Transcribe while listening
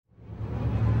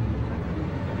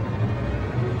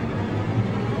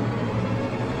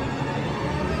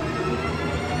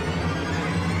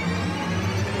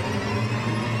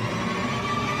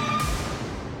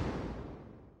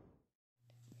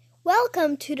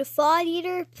Welcome to the Thought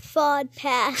Eater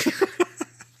Podcast.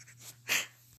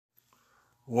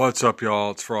 What's up,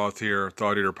 y'all? It's Froth here.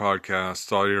 Thought Eater Podcast,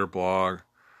 Thought Eater Blog,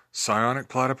 Psionic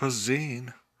Platypus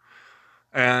Zine.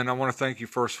 And I want to thank you,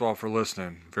 first of all, for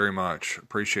listening very much.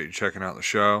 Appreciate you checking out the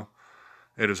show.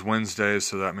 It is Wednesdays,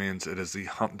 so that means it is the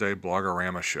Hump Day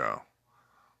Blogorama show.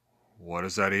 What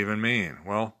does that even mean?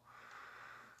 Well,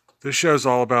 this show is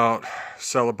all about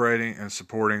celebrating and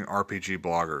supporting RPG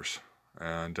bloggers.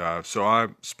 And so I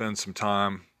spend some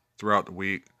time throughout the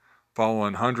week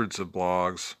following hundreds of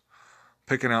blogs,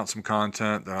 picking out some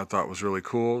content that I thought was really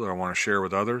cool that I want to share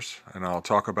with others. And I'll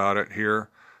talk about it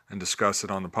here and discuss it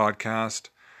on the podcast.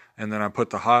 And then I put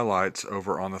the highlights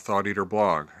over on the Thought Eater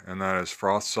blog. And that is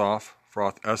FrothSoft,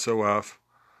 FrothSoft,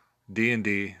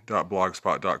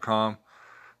 dnd.blogspot.com.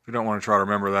 If you don't want to try to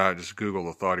remember that, just Google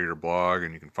the Thought Eater blog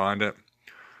and you can find it.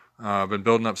 I've been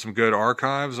building up some good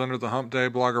archives under the Hump Day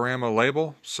Blogorama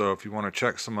label. So if you want to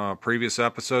check some previous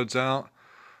episodes out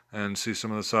and see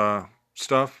some of this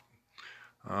stuff,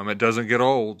 it doesn't get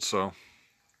old, so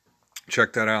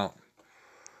check that out.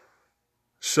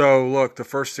 So look, the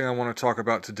first thing I want to talk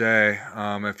about today,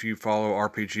 if you follow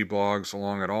RPG blogs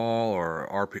along at all, or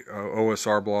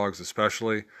OSR blogs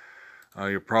especially,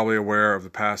 you're probably aware of the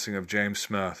passing of James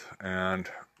Smith. And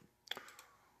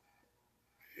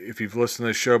if you've listened to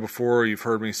this show before, you've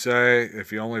heard me say,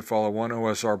 if you only follow one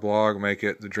OSR blog, make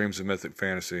it the Dreams of Mythic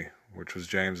Fantasy, which was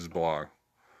James's blog.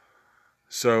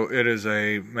 So it is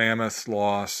a mammoth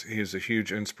loss. He is a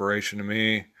huge inspiration to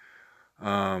me,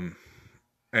 and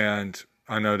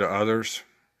I know to others.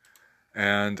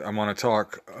 And I'm going to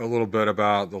talk a little bit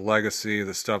about the legacy,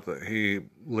 the stuff that he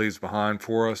leaves behind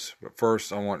for us. But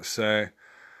first, I want to say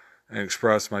and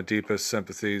express my deepest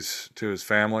sympathies to his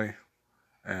family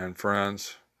and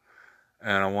friends.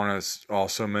 And I want to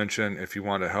also mention, if you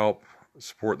want to help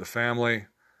support the family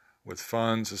with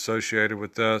funds associated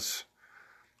with this,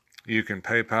 you can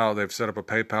PayPal. They've set up a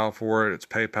PayPal for it. It's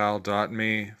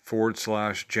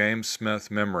paypal.me/James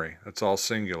Smith Memory. That's all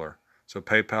singular. So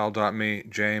paypal.me,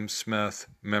 James Smith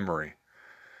Memory.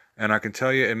 And I can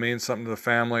tell you it means something to the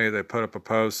family. They put up a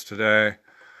post today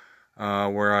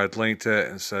where I'd linked it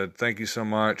and said, "Thank you so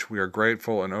much. We are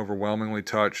grateful and overwhelmingly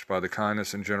touched by the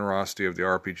kindness and generosity of the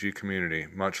RPG community.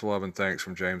 Much love and thanks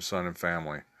from James' son and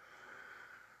family."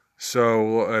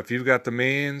 So if you've got the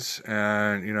means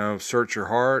and, search your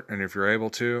heart, and if you're able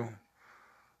to,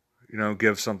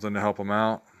 give something to help them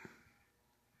out.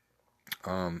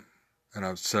 And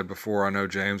I've said before, I know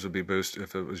James would be boosted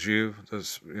if it was you.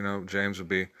 James would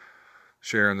be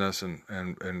sharing this and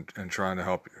trying to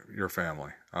help your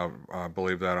family. I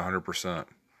believe that 100%.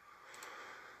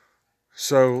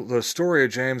 So the story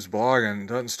of James blogging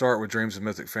doesn't start with Dreams of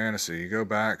Mythic Fantasy. You go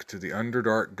back to the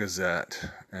Underdark Gazette,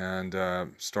 and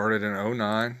started in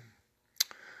 2009.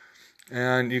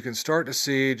 And you can start to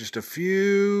see just a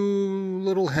few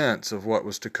little hints of what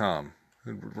was to come.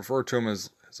 We refer to them as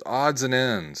odds and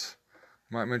ends.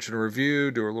 You might mention a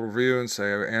review, do a little review and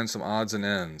say, and some odds and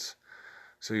ends.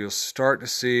 So you'll start to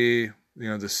see,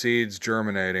 the seeds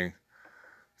germinating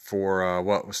for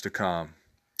what was to come.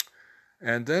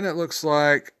 And then it looks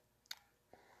like,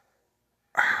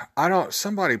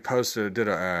 somebody did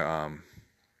a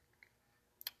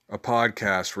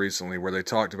podcast recently where they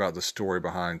talked about the story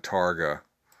behind Targa.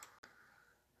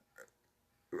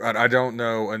 I don't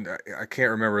know, and I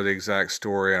can't remember the exact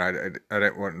story, and I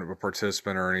didn't want a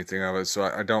participant or anything of it, so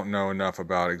I don't know enough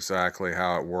about exactly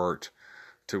how it worked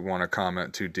to want to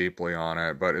comment too deeply on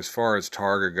it. But as far as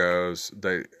Targa goes,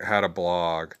 they had a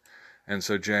blog. And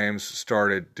so James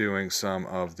started doing some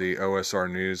of the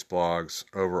OSR news blogs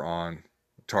over on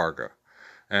Targa.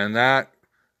 And that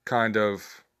kind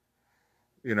of,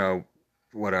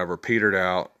 petered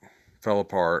out, fell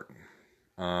apart.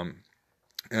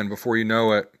 And before you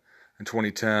know it, in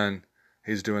 2010,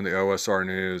 he's doing the OSR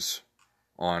news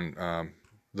on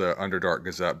the Underdark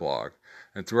Gazette blog.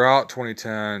 And throughout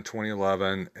 2010,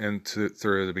 2011,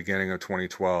 through the beginning of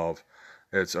 2012,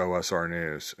 it's OSR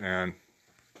news. And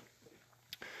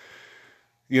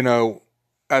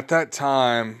at that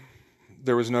time,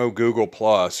 there was no Google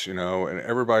Plus, and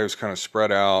everybody was kind of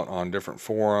spread out on different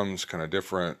forums, kind of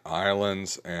different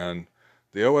islands. And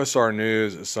the OSR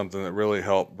News is something that really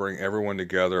helped bring everyone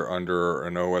together under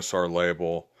an OSR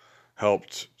label,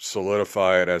 helped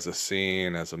solidify it as a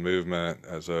scene, as a movement,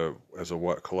 as a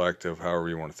what collective, however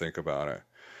you want to think about it.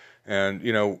 And,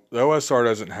 the OSR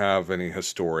doesn't have any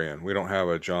historian. We don't have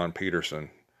a John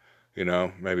Peterson,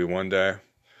 maybe one day.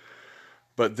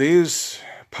 But these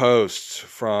posts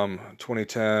from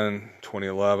 2010,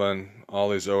 2011, all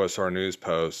these OSR news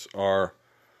posts are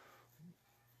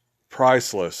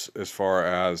priceless as far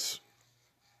as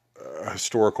a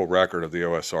historical record of the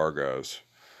OSR goes.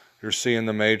 You're seeing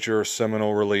the major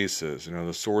seminal releases,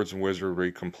 the Swords and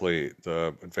Wizardry Complete,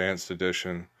 the Advanced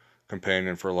Edition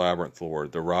Companion for Labyrinth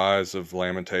Lord, the Rise of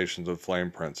Lamentations of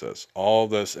Flame Princess. All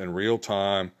this in real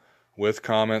time with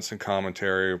comments and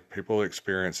commentary, people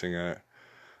experiencing it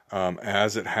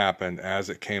as it happened, as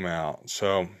it came out.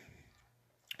 So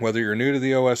whether you're new to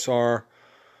the OSR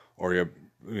or you've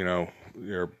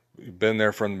been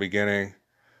there from the beginning,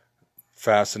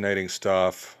 fascinating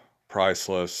stuff,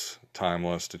 priceless,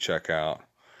 timeless to check out.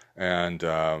 And,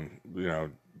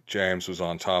 James was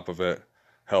on top of it,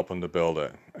 helping to build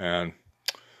it. And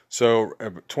so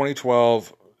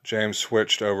 2012, James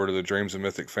switched over to the Dreams of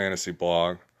Mythic Fantasy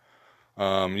blog.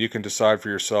 You can decide for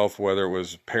yourself whether it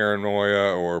was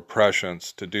paranoia or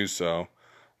prescience to do so.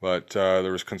 But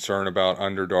there was concern about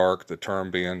Underdark, the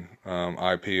term being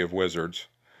IP of Wizards.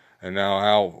 And now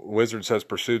how Wizards has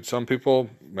pursued some people,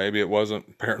 maybe it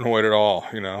wasn't paranoid at all,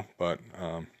 but...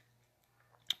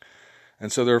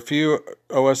 And so there are a few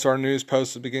OSR news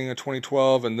posts at the beginning of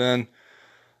 2012, and then,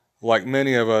 like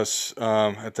many of us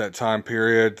at that time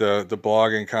period, the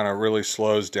blogging kind of really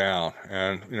slows down.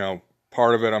 And,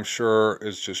 part of it, I'm sure,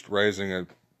 is just raising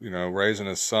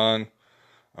his son,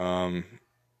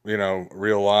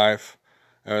 real life.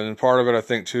 And part of it, I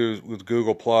think, too, with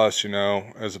Google Plus,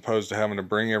 as opposed to having to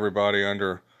bring everybody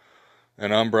under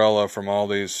an umbrella from all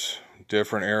these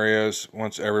different areas,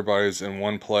 once everybody's in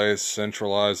one place,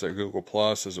 centralized at Google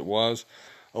Plus as it was,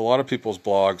 a lot of people's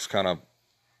blogs kind of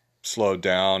slowed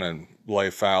down and lay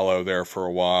fallow there for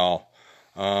a while.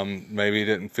 Maybe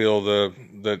didn't feel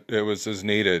that it was as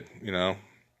needed,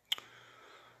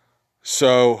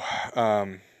 So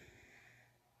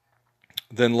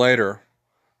then later,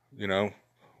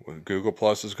 when Google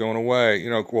Plus is going away,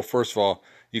 well, first of all,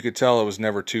 you could tell it was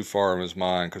never too far in his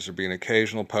mind because there'd be an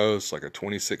occasional post, like a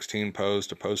 2016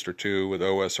 post, a post or two with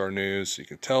OSR news. You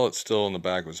could tell it's still in the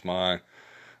back of his mind,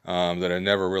 that had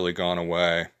never really gone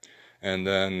away. And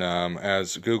then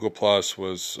as Google Plus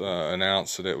was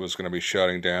announced that it was going to be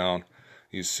shutting down,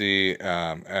 you see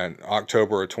in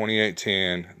October of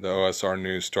 2018, the OSR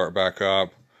news start back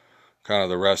up. Kind of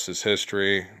the rest is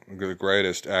history. The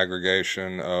greatest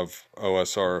aggregation of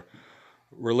OSR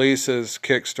releases,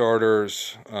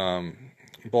 Kickstarters,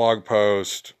 blog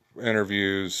posts,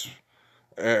 interviews,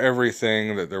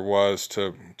 everything that there was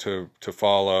to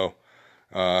follow,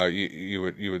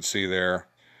 you would see there,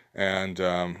 and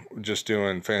just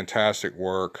doing fantastic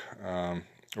work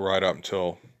right up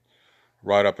until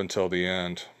the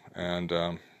end.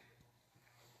 And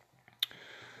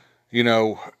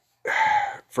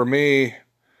for me,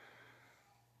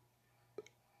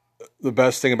 the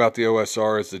best thing about the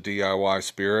OSR is the DIY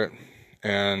spirit,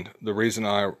 and the reason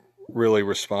I really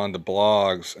respond to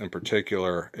blogs in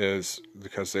particular is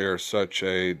because they are such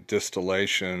a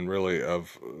distillation, really,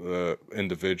 of the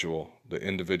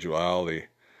individuality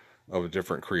of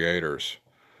different creators.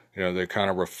 They kind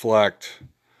of reflect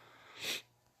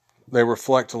a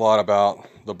lot about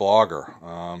the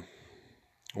blogger,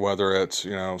 whether it's,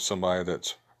 somebody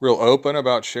that's real open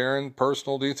about sharing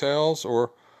personal details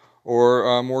or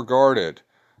more guarded,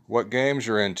 what games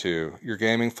you're into, your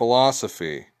gaming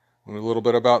philosophy, a little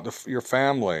bit about your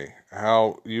family,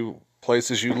 how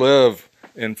places you live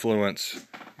influence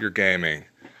your gaming,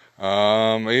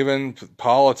 even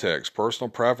politics, personal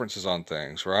preferences on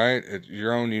things, right?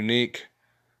 Your own uniqueness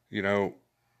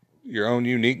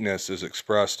is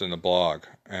expressed in the blog.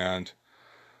 And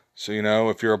so,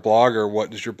 if you're a blogger, what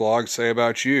does your blog say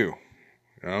about you?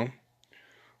 I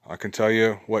can tell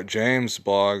you what James'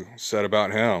 blog said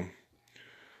about him.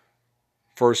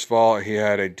 First of all, he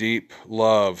had a deep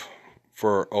love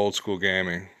for old school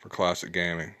gaming, for classic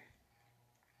gaming.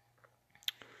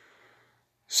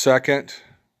 Second,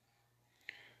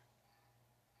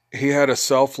 he had a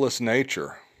selfless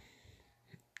nature.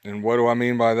 And what do I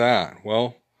mean by that?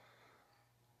 Well,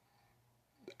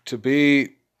 to do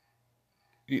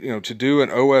an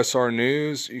OSR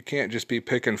news, you can't just be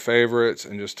picking favorites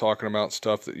and just talking about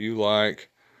stuff that you like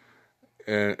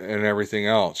and everything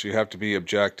else. You have to be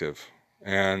objective.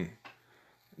 And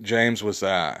James was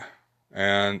that.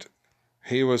 And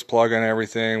he was plugging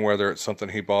everything, whether it's something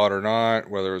he bought or not,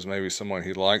 whether it was maybe someone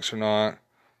he likes or not,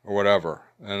 or whatever.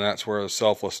 And that's where the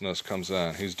selflessness comes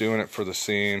in. He's doing it for the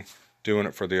scene, doing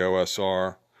it for the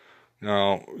OSR.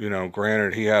 Now,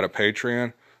 granted, he had a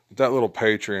Patreon, but that little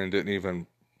Patreon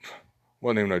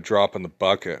wasn't even a drop in the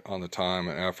bucket on the time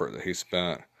and effort that he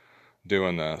spent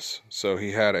doing this. So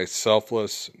he had a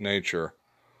selfless nature,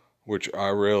 which I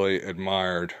really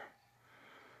admired.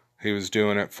 He was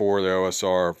doing it for the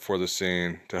OSR, for the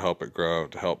scene, to help it grow,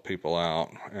 to help people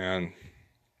out. And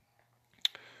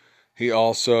he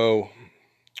also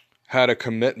had a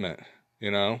commitment,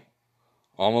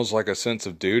 almost like a sense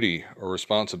of duty or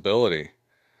responsibility.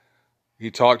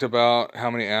 He talked about how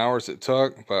many hours it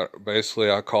took, but basically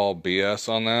I call BS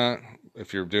on that.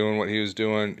 If you're doing what he was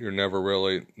doing, you're never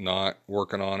really not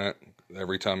working on it.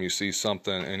 Every time you see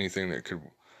something, anything that could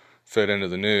fit into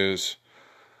the news,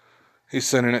 he's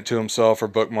sending it to himself or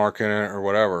bookmarking it or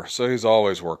whatever. So he's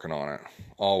always working on it,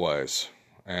 always.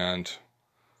 And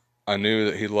I knew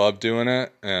that he loved doing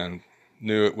it and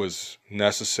knew it was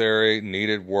necessary,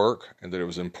 needed work, and that it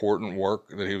was important work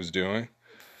that he was doing.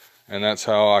 And that's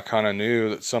how I kind of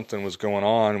knew that something was going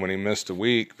on when he missed a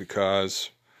week, because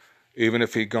even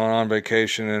if he'd gone on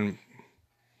vacation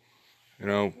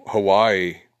in,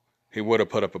 Hawaii, he would have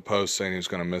put up a post saying he was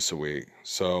going to miss a week.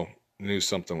 So knew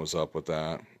something was up with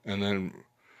that. And then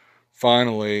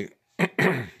finally,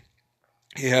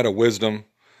 he had a wisdom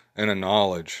and a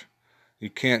knowledge. You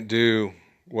can't do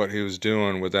what he was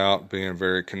doing without being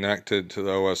very connected to the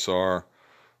OSR,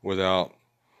 without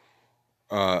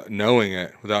knowing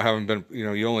it, without having been,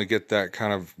 you only get that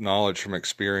kind of knowledge from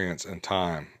experience and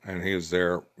time. And he was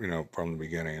there, from the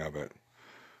beginning of it.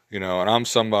 And I'm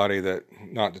somebody that,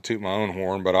 not to toot my own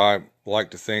horn, but I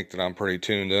like to think that I'm pretty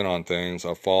tuned in on things.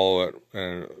 I follow it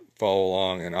and follow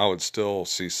along, and I would still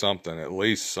see something, at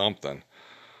least something,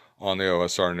 on the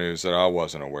OSR news that I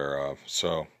wasn't aware of.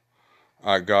 So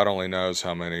God only knows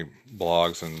how many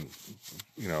blogs and,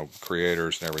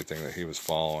 creators and everything that he was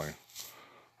following.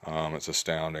 It's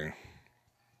astounding.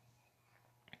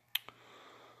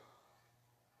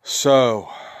 So,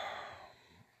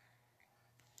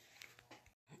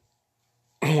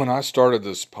 when I started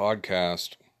this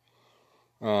podcast,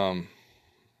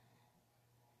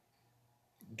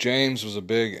 James was a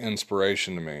big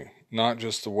inspiration to me. Not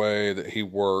just the way that he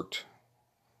worked,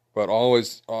 but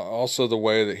also the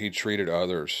way that he treated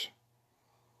others.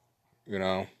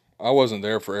 I wasn't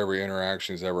there for every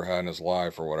interaction he's ever had in his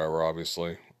life or whatever,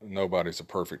 obviously. Nobody's a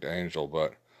perfect angel,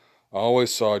 but I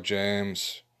always saw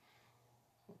James,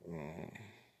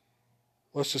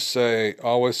 let's just say, I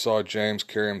always saw James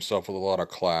carry himself with a lot of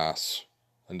class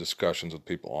in discussions with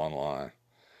people online.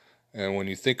 And when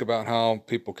you think about how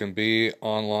people can be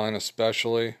online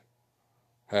especially,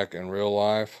 heck, in real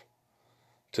life,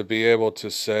 to be able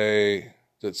to say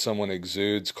that someone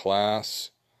exudes class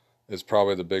is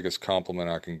probably the biggest compliment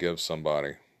I can give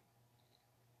somebody.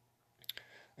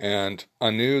 And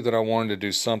I knew that I wanted to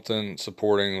do something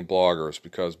supporting the bloggers,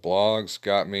 because blogs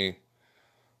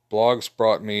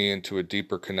brought me into a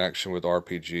deeper connection with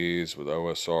RPGs, with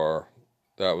OSR.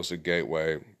 That was a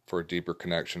gateway for a deeper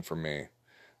connection for me.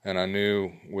 And I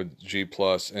knew with G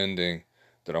Plus ending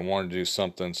that I wanted to do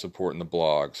something supporting the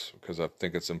blogs, because I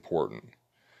think it's important.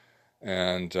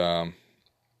 And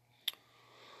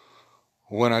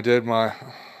when I did my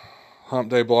Hump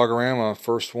Day Blogorama,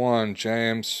 first one,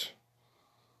 James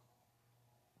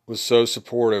was so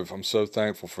supportive. I'm so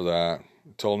thankful for that.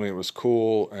 He told me it was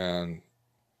cool, and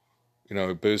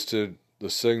he boosted the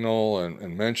signal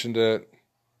and mentioned it.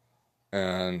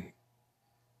 And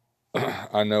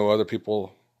I know other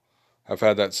people have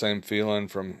had that same feeling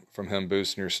from him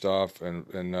boosting your stuff,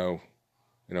 and know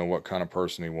what kind of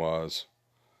person he was.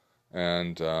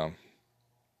 And I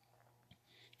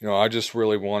just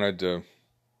really wanted to.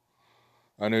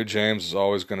 I knew James was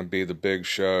always going to be the big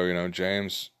show.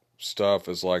 James stuff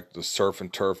is like the surf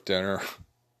and turf dinner,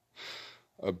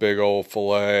 a big old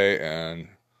fillet and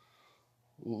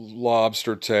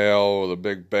lobster tail with a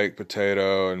big baked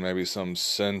potato and maybe some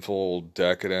sinful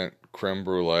decadent creme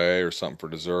brulee or something for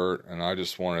dessert. And I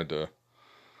just wanted to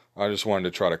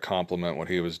try to complement what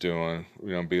he was doing,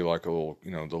 be like a little,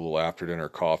 the little after dinner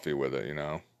coffee with it,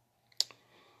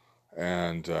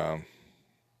 and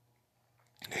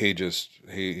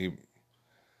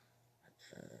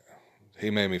he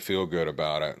made me feel good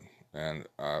about it, and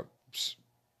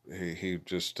he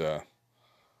just it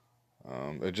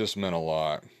just meant a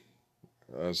lot,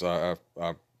 as I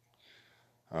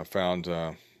found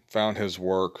his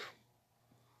work,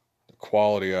 the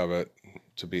quality of it,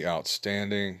 to be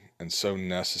outstanding and so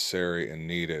necessary and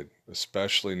needed,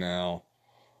 especially now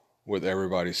with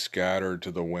everybody scattered to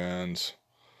the winds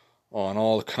on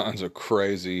all kinds of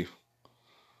crazy,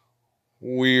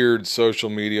 weird social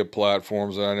media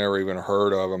platforms that I never even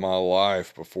heard of in my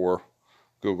life before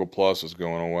Google Plus was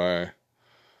going away.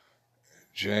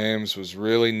 James was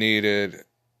really needed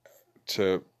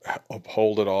to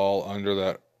uphold it all under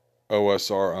that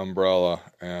OSR umbrella,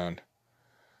 and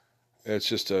it's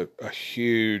just a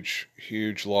huge,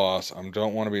 huge loss. I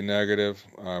don't want to be negative.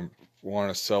 I want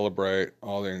to celebrate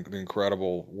all the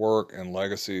incredible work and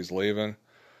legacy he's leaving,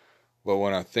 But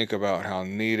when I think about how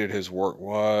needed his work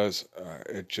was,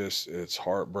 it's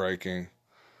heartbreaking.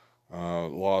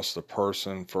 Lost the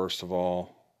person, first of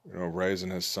all, raising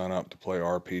his son up to play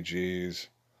RPGs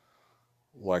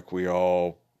like we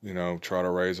all, try to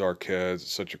raise our kids.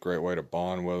 It's such a great way to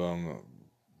bond with them,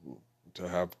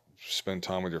 to spend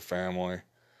time with your family.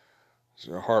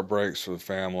 So heart breaks for the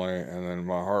family, and then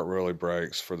my heart really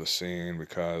breaks for the scene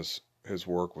because his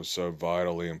work was so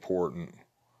vitally important,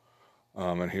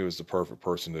 and he was the perfect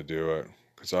person to do it.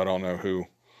 Because I don't know who,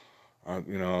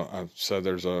 I've said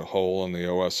there's a hole in the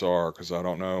OSR because I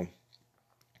don't know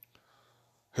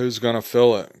who's going to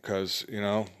fill it. Because,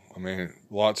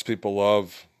 lots of people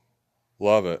love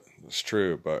it. It's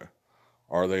true, but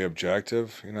are they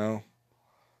objective?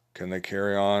 Can they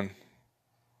carry on?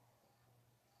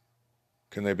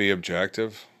 Can they be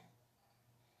objective?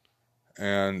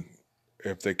 And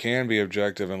if they can be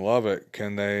objective and love it,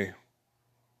 can they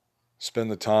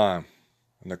spend the time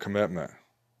and the commitment?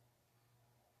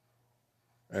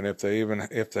 And if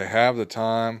they have the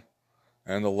time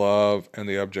and the love and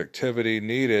the objectivity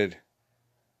needed,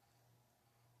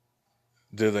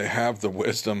 do they have the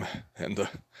wisdom and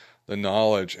the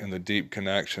knowledge and the deep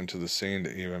connection to the scene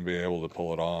to even be able to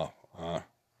pull it off?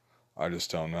 I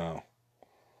just don't know.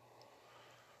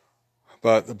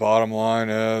 But the bottom line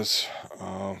is,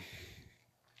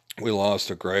 we lost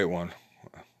a great one.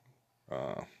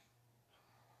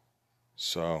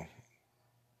 So,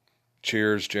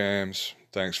 cheers, James.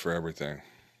 Thanks for everything.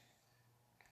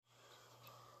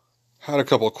 Had a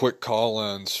couple of quick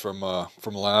call-ins from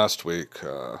last week,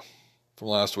 from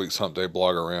last week's Hump Day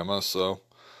Blogorama. So,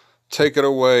 take it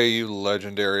away, you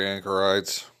legendary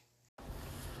anchorites.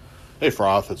 Hey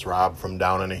Froth, it's Rob from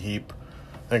Down in a Heap.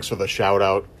 Thanks for the shout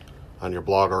out on your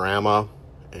Blogorama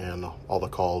and all the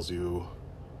calls you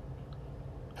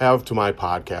have to my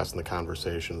podcast and the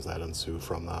conversations that ensue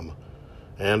from them.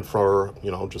 And for,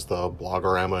 just the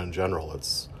Blogorama in general.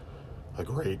 It's a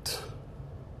great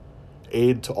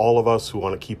aid to all of us who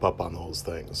want to keep up on those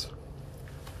things.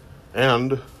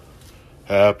 And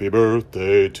happy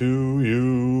birthday to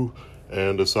you,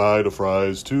 and a side of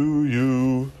fries to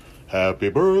you. Happy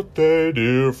birthday,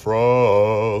 dear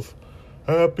Froth.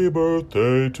 Happy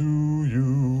birthday to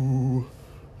you,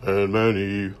 and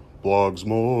many blogs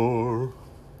more.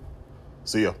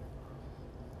 See ya.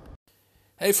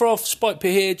 Hey Froth, Spike P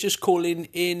here, just calling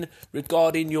in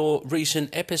regarding your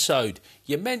recent episode.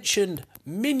 You mentioned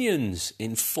Minions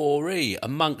in 4E,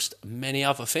 amongst many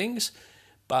other things,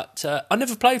 but I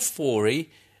never played 4E,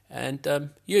 and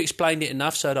you explained it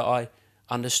enough so that I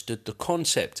understood the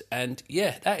concept. And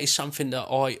yeah, that is something that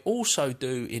I also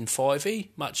do in 5E,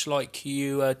 much like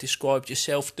you described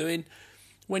yourself doing.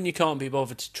 When you can't be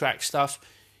bothered to track stuff,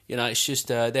 it's just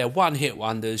they're one-hit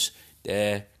wonders,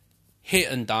 they're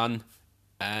hit and done,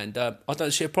 and I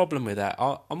don't see a problem with that.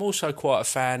 I'm also quite a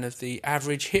fan of the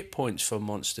average hit points for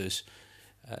monsters.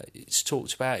 It's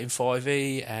talked about in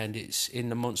 5E, and it's in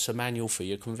the monster manual for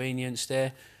your convenience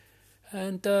there.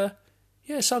 And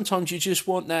sometimes you just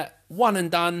want that one and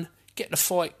done, get the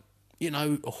fight,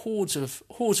 hordes of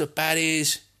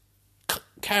baddies,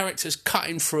 characters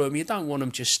cutting through them. You don't want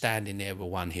them just standing there with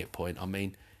one hit point. I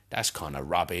mean, that's kind of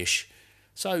rubbish.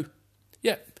 So,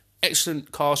 yeah,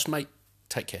 excellent cast, mate.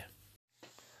 Take care.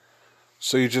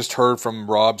 So you just heard from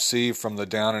Rob C. from the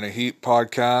Down in a Heap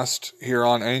podcast here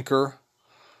on Anchor.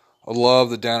 I love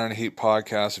the Down in a Heap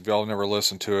podcast. If y'all never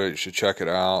listened to it, you should check it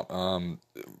out.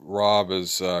 Rob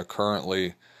is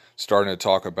currently starting to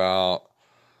talk about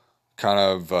kind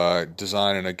of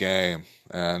designing a game.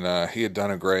 And he had done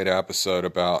a great episode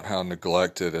about how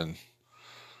neglected and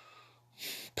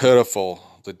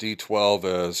pitiful the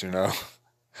D12 is,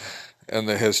 in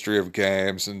the history of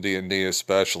games and D&D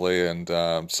especially. And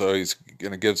so he's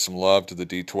going to give some love to the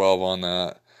D12 on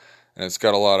that. And it's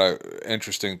got a lot of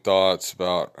interesting thoughts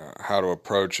about how to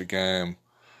approach a game.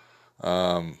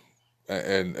 And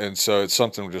so it's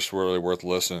something just really worth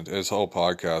listening to. His whole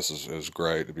podcast is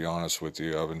great, to be honest with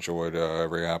you. I've enjoyed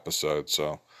every episode.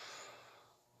 So,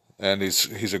 and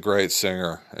he's a great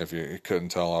singer, if you couldn't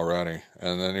tell already.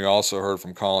 And then you also heard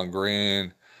from Colin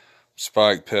Green,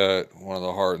 Spike Pitt, one of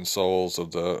the heart and souls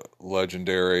of the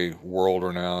legendary,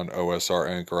 world-renowned OSR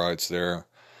anchorites there.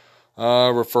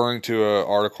 Referring to an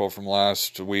article from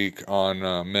last week on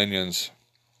minions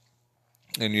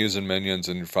and using minions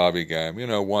in your 5e game.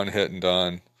 One hit and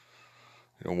done,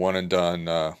 one and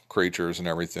done creatures and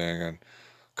everything. And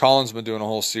Colin's been doing a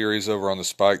whole series over on the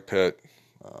Spike Pit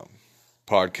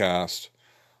podcast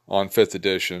on 5th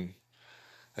edition.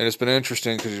 And it's been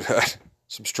interesting because you've had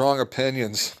some strong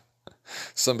opinions.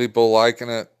 Some people liking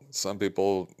it, some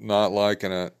people not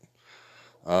liking it.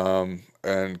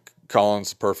 And Colin's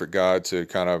the perfect guy to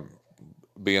kind of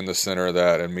be in the center of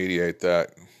that and mediate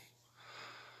that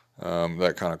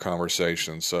kind of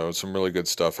conversation. So some really good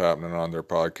stuff happening on their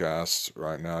podcasts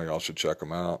right now. Y'all should check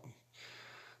them out.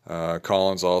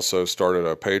 Colin's also started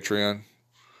a Patreon.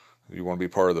 If you want to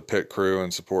be part of the pit crew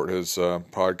and support his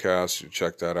podcast, you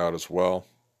check that out as well.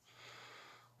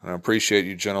 And I appreciate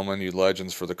you gentlemen, you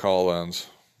legends, for the call-ins.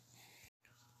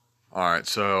 All right,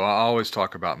 so I always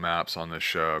talk about maps on this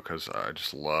show because I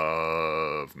just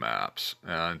love maps.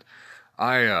 And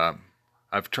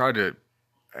I've tried to,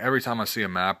 every time I see a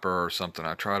mapper or something,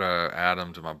 I try to add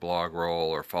them to my blog roll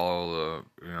or follow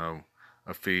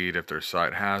a feed if their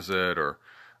site has it, or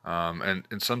and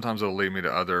sometimes it'll lead me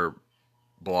to other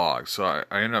blogs. So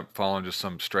I end up following just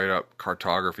some straight up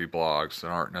cartography blogs that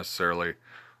aren't necessarily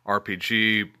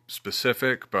RPG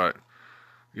specific, but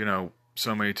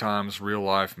so many times real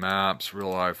life maps, real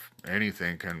life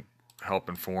anything can help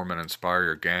inform and inspire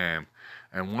your game.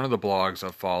 And one of the blogs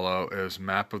I follow is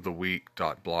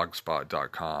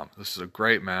mapoftheweek.blogspot.com. This is a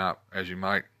great map, as you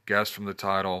might guess from the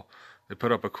title. They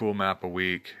put up a cool map a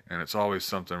week, and it's always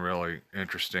something really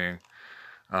interesting.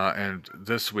 And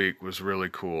this week was really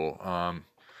cool.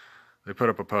 They put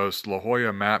up a post, La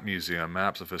Jolla Map Museum,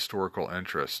 Maps of Historical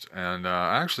Interest. And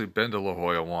I actually been to La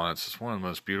Jolla once. It's one of the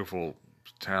most beautiful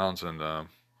towns in the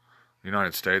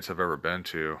United States I've ever been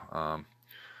to,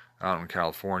 out in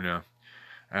California.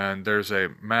 And there's a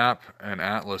map and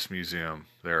atlas museum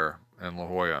there in La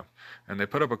Jolla. And they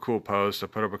put up a cool post. I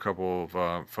put up a couple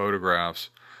of photographs,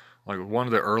 like one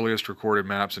of the earliest recorded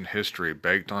maps in history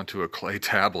baked onto a clay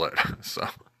tablet. So,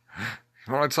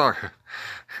 you want to talk?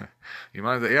 You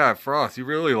might say, yeah, Froth, you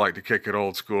really like to kick it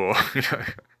old school.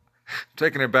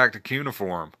 Taking it back to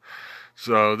cuneiform.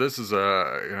 So this is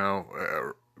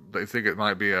they think it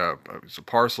might be it's a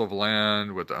parcel of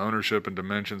land with the ownership and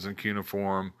dimensions in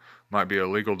cuneiform. Might be a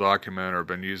legal document or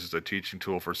been used as a teaching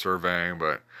tool for surveying.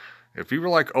 But if you were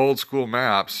like old school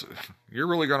maps, you're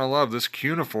really going to love this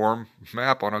cuneiform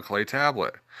map on a clay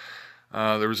tablet.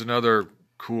 There was another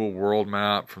cool world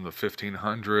map from the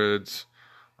 1500s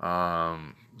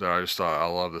that I just thought I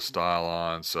love the style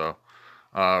on. So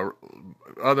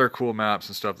other cool maps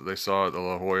and stuff that they saw at the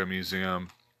La Jolla Museum.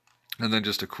 And then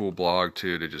just a cool blog,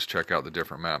 too, to just check out the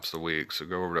different maps of the week. So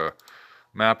go over to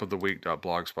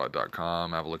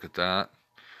mapoftheweek.blogspot.com, have a look at that.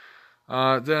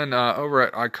 Then over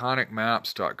at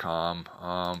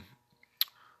iconicmaps.com,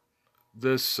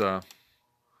 let's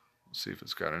see if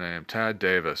it's got a name, Tad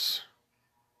Davis.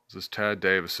 This is Tad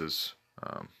Davis's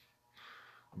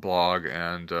blog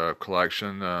and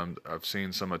collection. I've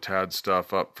seen some of Tad's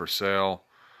stuff up for sale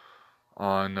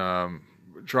on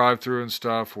drive-through and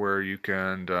stuff, where you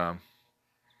can, at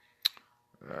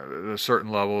a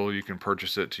certain level, you can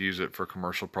purchase it to use it for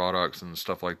commercial products and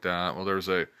stuff like that. Well, there's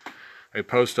a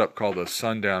post up called the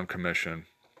Sundown Commission,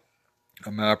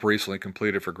 a map recently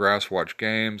completed for Grasswatch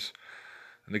Games,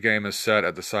 and the game is set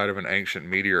at the site of an ancient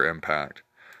meteor impact.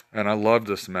 And I love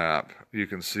this map. You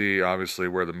can see, obviously,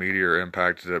 where the meteor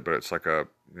impacted it, but it's like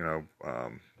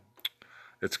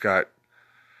it's got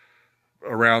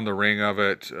around the ring of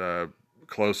it,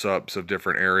 close-ups of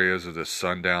different areas of this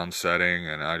sundown setting,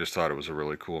 and I just thought it was a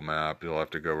really cool map. You'll have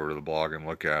to go over to the blog and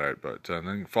look at it, but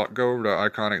then go over to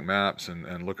Iconic Maps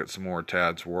and look at some more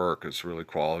Tad's work. It's really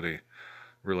quality,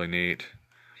 really neat.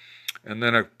 And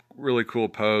then a really cool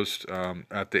post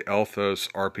at the Elthos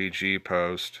RPG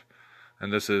post,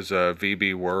 and this is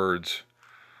VB Words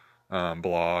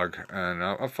blog, and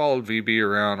I followed VB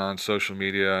around on social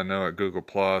media. I know at Google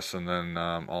Plus, and then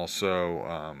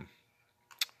also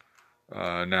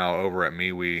now over at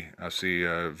MeWe, I see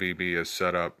VB has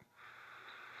set up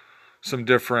some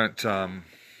different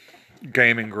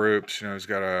gaming groups. He's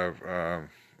got a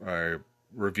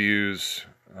reviews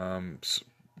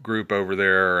group over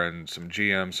there and some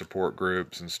GM support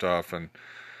groups and stuff, and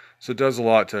so it does a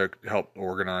lot to help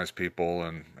organize people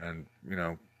and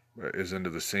is into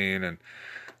the scene. And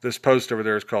this post over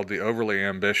there is called The Overly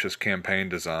Ambitious Campaign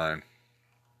Design.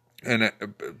 And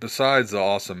besides the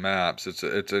awesome maps, it's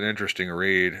an interesting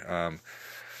read.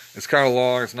 It's kind of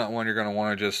long. It's not one you're going to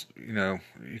want to just, you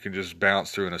can just bounce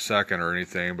through in a second or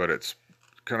anything, but it's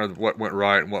kind of what went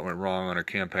right and what went wrong on a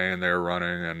campaign they're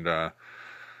running, and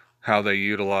how they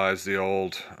utilize the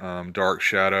old Dark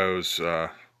Shadows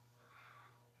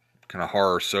kind of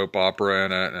horror soap opera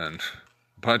in it, and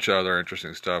a bunch of other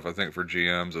interesting stuff. I think for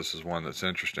GMs, this is one that's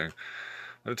interesting.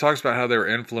 But it talks about how they were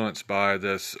influenced by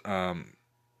this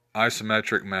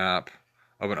isometric map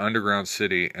of an underground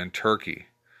city in Turkey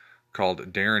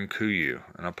called Derinkuyu,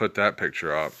 and I'll put that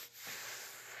picture up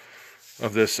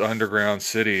of this underground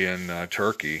city in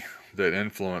Turkey that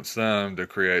influenced them to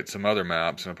create some other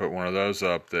maps. And I put one of those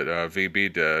up that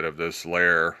VB did of this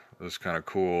lair, this kind of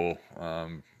cool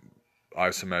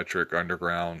isometric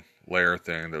underground lair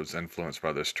thing that was influenced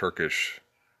by this Turkish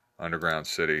underground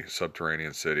city,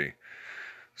 subterranean city.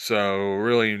 So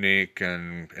really unique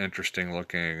and interesting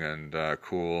looking and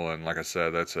cool. And like I said,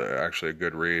 that's actually a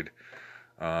good read.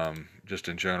 Just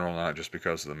in general, not just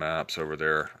because of the maps over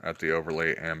there at the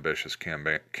overly ambitious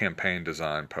campaign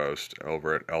design post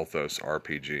over at Elthos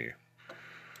RPG.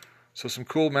 So some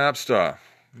cool map stuff.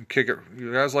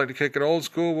 You guys like to kick it old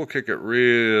school? We'll kick it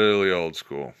really old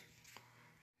school.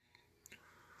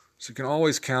 So you can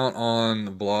always count on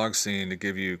the blog scene to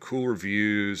give you cool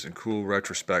reviews and cool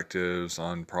retrospectives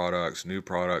on products, new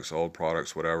products, old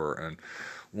products, whatever. And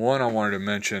one I wanted to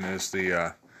mention is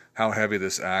the How Heavy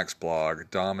This Axe blog,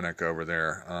 Dominic over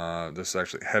there. This is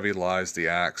actually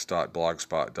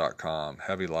heavyliestheaxe.blogspot.com.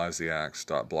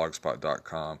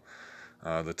 heavyliestheaxe.blogspot.com.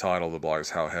 The title of the blog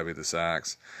is How Heavy This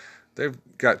Axe. They've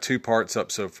got 2 parts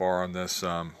up so far on this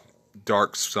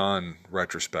Dark Sun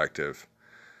retrospective.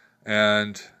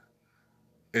 And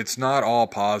it's not all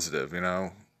positive, you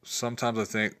know. Sometimes I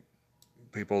think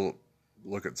people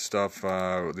look at stuff,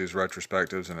 these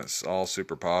retrospectives, and it's all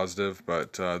super positive.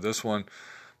 But this one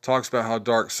talks about how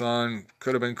Dark Sun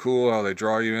could have been cool, how they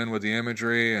draw you in with the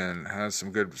imagery, and has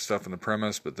some good stuff in the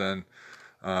premise. But then,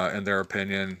 in their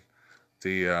opinion,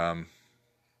 the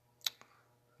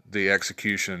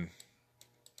execution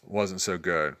wasn't so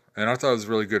good. And I thought it was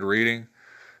really good reading.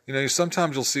 You know,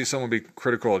 sometimes you'll see someone be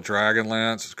critical of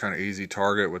Dragonlance. It's kind of easy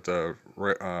target with the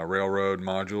railroad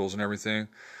modules and everything.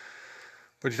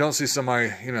 But you don't see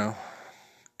somebody, you know,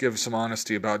 give some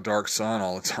honesty about Dark Sun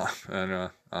all the time. And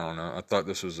I don't know. I thought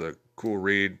this was a cool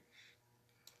read.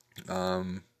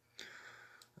 And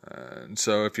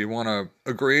so if you want to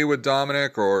agree with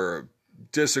Dominic or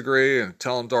disagree and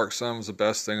tell him Dark Sun was the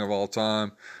best thing of all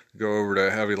time, go over to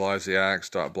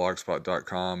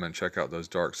heavyliestheaxe.blogspot.com and check out those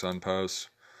Dark Sun posts.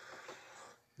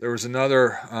 There was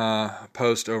another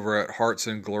post over at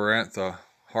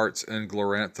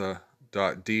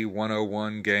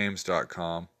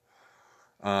heartsandglorantha.d101games.com.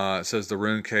 It says the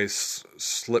RuneQuest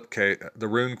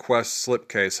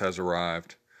slipcase has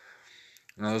arrived.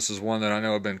 Now this is one that I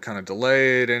know have been kind of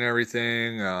delayed and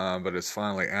everything, but it's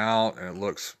finally out and it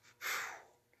looks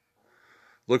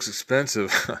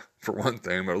expensive for one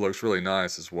thing, but it looks really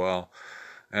nice as well.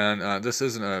 And this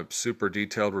isn't a super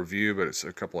detailed review, but it's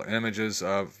a couple of images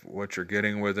of what you're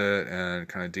getting with it and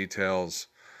kind of details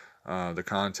the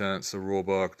contents, the rule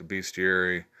book, the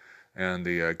bestiary, and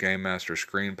the Game Master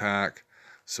screen pack.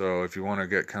 So if you want to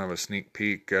get kind of a sneak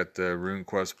peek at the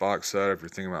RuneQuest box set, if you're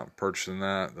thinking about purchasing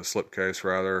that, the slipcase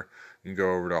rather, you can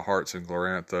go over to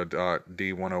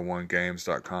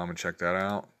heartsandglorantha.d101games.com and check that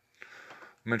out.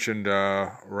 I mentioned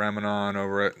Ramanon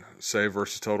over at Save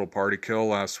vs. Total Party Kill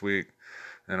last week.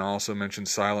 And I also mentioned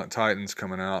Silent Titans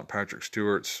coming out, Patrick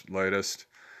Stewart's latest.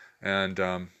 And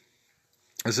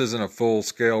this isn't a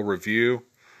full-scale review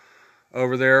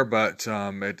over there, but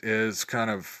it is kind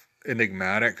of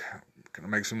enigmatic. Kind of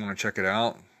makes me want to check it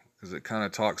out because it kind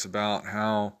of talks about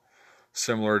how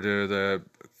similar to the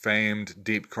famed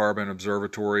Deep Carbon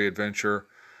Observatory adventure,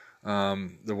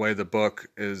 the way the book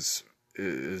is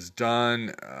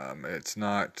done. It's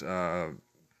not...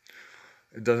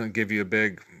 It doesn't give you a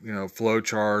big, you know, flow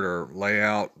chart or lay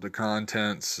out the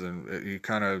contents, and you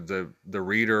kind of the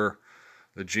reader,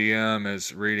 the GM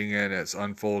is reading it. It's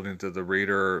unfolding to the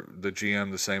reader, the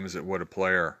GM, the same as it would a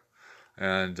player,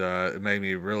 and it made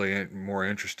me really more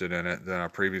interested in it than I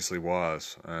previously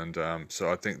was. And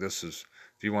so I think this is,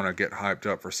 if you want to get hyped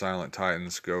up for Silent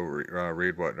Titans, go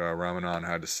read what Ramanon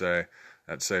had to say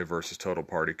at Save vs. Total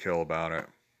Party Kill about it.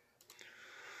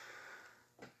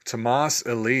 Tomas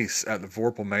Elise at the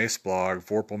Vorpal Mace blog,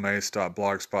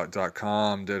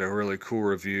 vorpalmace.blogspot.com, did a really cool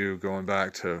review going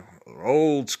back to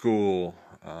old school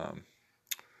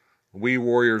Wii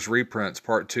Warriors reprints,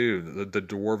 Part 2, the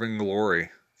Dwarven Glory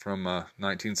from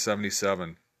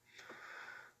 1977.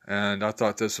 And I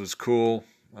thought this was cool.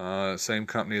 Same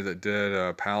company that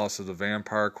did Palace of the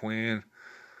Vampire Queen.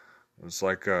 It was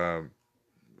like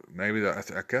maybe I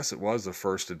guess it was the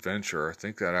first adventure. I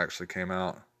think that actually came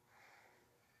out.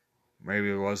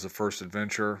 Maybe it was the first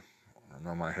adventure. I don't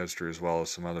know my history as well as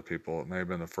some other people. It may have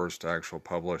been the first actual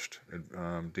published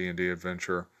D&D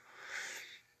adventure.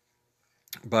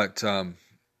 But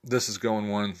this is going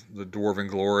one, the Dwarven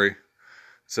Glory. It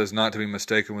says not to be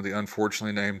mistaken with the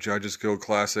unfortunately named Judges Guild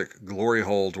Classic Glory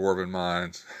Hole Dwarven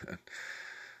Mines.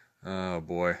 Oh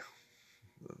boy.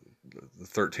 The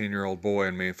 13-year-old boy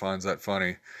in me finds that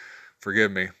funny.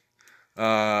 Forgive me.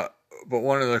 But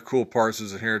one of the cool parts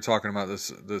is in here talking about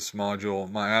this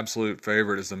module. My absolute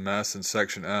favorite is the mess in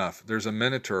Section F. There's a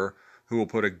Minotaur who will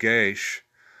put a geisha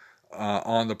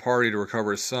on the party to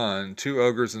recover his son. 2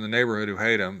 ogres in the neighborhood who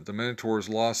hate him. The Minotaur's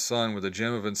lost son with a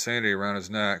gem of insanity around his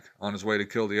neck on his way to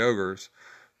kill the ogres.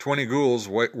 20 ghouls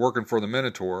working for the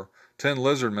Minotaur. 10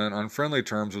 lizardmen on friendly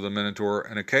terms with the Minotaur,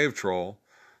 and a cave troll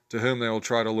to whom they will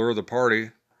try to lure the party.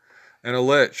 And a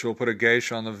lich who will put a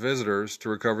geisha on the visitors to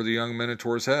recover the young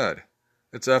Minotaur's head.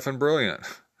 It's effing brilliant.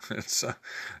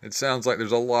 It sounds like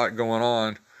there's a lot going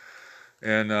on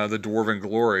in the Dwarven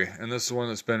Glory. And this is one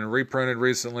that's been reprinted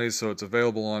recently, so it's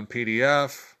available on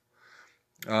PDF.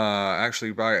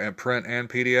 Actually, by print and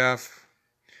PDF.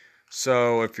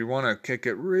 So if you want to kick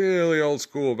it really old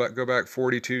school, go back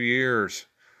 42 years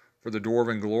for the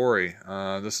Dwarven Glory.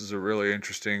 This is a really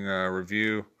interesting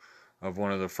review of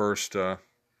one of the first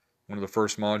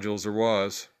modules there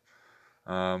was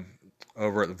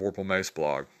over at the Vorpal Mace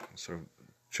blog. So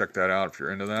check that out if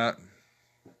you're into that.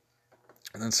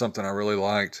 And then something I really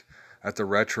liked at the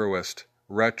Retroist,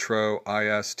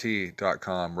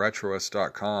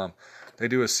 retroist.com. They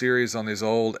do a series on these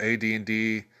old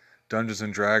AD&D Dungeons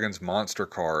 & Dragons monster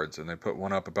cards, and they put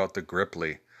one up about the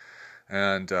Gripply.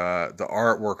 And the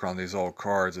artwork on these old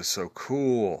cards is so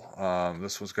cool.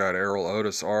 This one's got Errol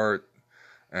Otis art,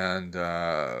 and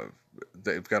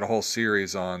they've got a whole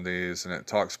series on these, and it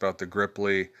talks about the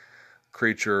Gripply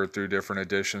creature through different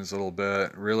editions a little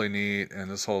bit. Really neat.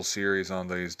 And this whole series on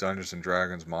these Dungeons and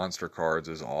Dragons monster cards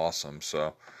is awesome.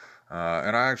 So,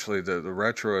 and I actually, the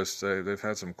Retroists, they've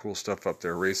had some cool stuff up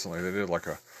there recently. They did like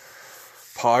a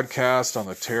podcast on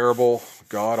the terrible,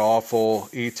 god-awful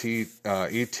E.T.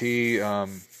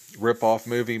 rip-off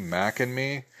movie, Mac and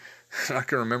Me. I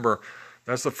can remember,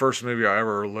 that's the first movie I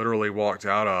ever literally walked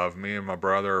out of. Me and my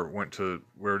brother we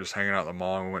were just hanging out at the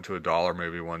mall, and we went to a dollar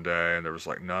movie one day, and there was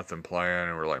like nothing playing,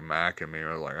 and we were like, Mac and Me. We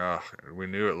were like, oh, we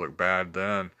knew it looked bad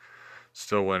then.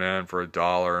 Still went in for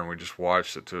 $1, and we just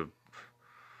watched it to,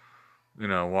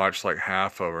 watch like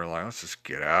half of it, and like, let's just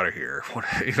get out of here. We're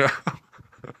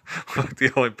like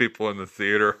the only people in the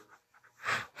theater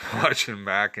watching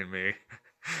Mac and Me.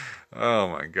 Oh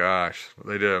my gosh.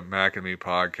 They did a Mac and Me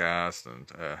podcast, and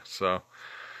so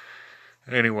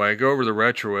anyway, go over to the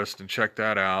Retroist and check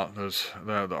that out. The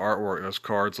artwork, those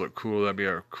cards look cool. That'd be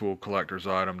a cool collector's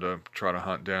item to try to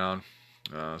hunt down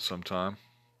sometime.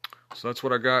 So that's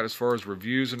what I got as far as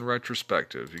reviews and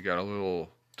retrospectives. You got a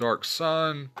little Dark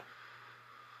Sun,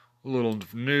 a little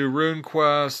new Rune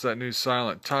Quest, that new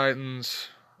Silent Titans,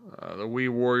 the Wee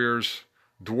Warriors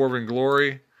Dwarven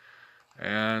Glory,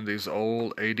 and these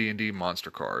old AD&D monster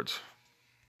cards.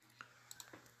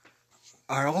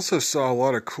 I also saw a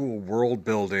lot of cool world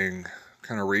building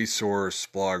kind of resource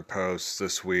blog posts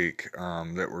this week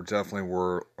that were definitely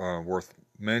worth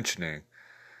mentioning.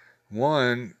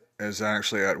 One is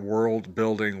actually at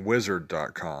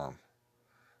worldbuildingwizard.com.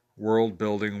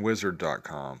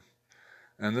 worldbuildingwizard.com.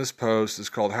 And this post is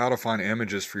called How to Find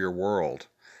Images for Your World.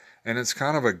 And it's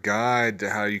kind of a guide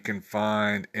to how you can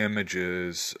find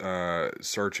images,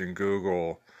 searching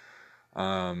Google,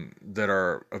 that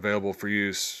are available for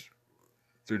use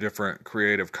through different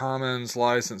Creative Commons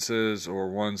licenses or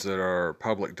ones that are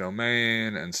public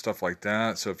domain and stuff like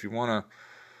that. So if you want to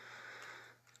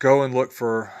go and look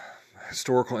for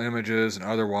historical images and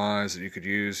otherwise that you could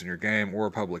use in your game or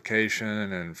a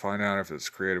publication and find out if it's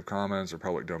Creative Commons or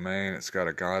public domain, it's got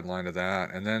a guideline to that.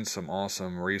 And then some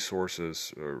awesome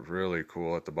resources are really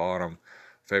cool at the bottom.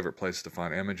 Favorite place to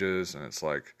find images, and it's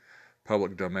like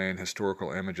public domain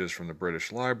historical images from the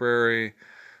British Library,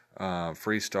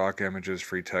 free stock images,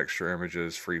 free texture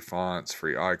images, free fonts,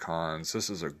 free icons. This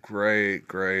is a great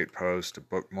post to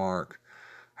bookmark.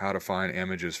 How to find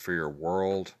images for your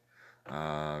world.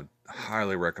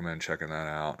 Highly recommend checking that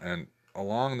out. And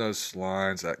along those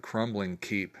lines, at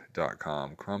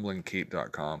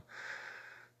crumblingkeep.com,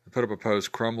 I put up a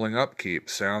post, Crumbling Upkeep,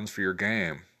 Sounds for Your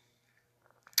Game.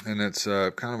 And it's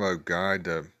kind of a guide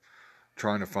to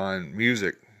trying to find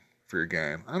music for your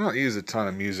game. I don't use a ton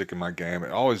of music in my game.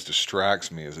 It always distracts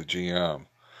me as a GM.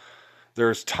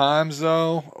 There's times,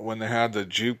 though, when they had the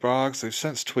jukebox, they've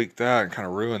since tweaked that and kind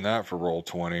of ruined that for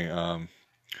Roll20.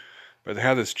 But they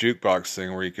had this jukebox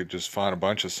thing where you could just find a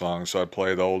bunch of songs. So I'd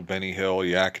play the old Benny Hill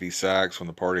Yakety Sax when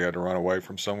the party had to run away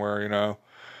from somewhere,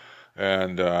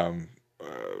 And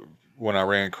when I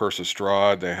ran Curse of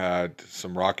Strahd, they had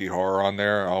some Rocky Horror on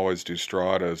there. I always do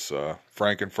Strahd as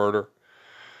Frankenfurter.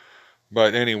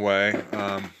 But anyway,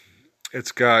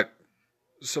 it's got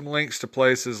some links to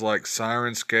places like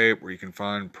Sirenscape, where you can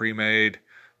find pre-made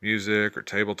music or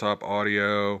tabletop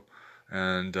audio,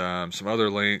 and some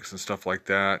other links and stuff like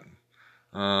that.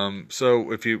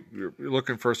 So if you're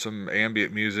looking for some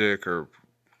ambient music or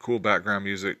cool background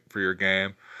music for your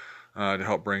game to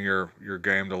help bring your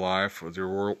game to life with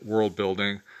your world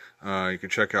building, you can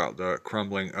check out the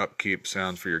Crumbling Upkeep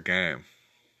sounds for your game.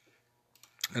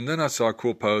 And then I saw a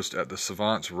cool post at the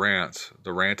Savant's Rants,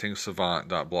 the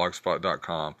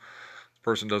rantingsavant.blogspot.com. This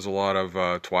person does a lot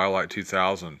of Twilight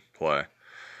 2000 play.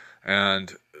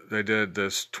 And they did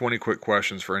this 20 quick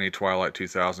questions for any Twilight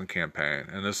 2000 campaign.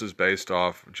 And this is based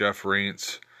off Jeff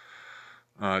Rient's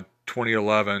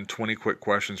 2011 20 quick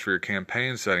questions for your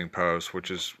campaign setting post,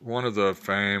 which is one of the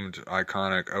famed,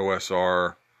 iconic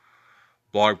OSR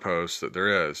blog posts that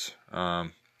there is.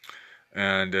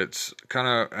 And it's kind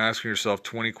of asking yourself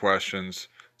 20 questions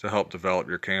to help develop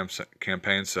your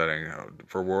campaign setting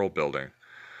for world building.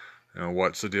 You know,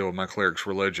 what's the deal with my cleric's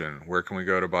religion? Where can we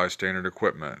go to buy standard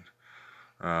equipment?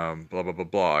 Blah, blah, blah,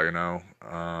 blah, you know.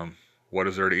 What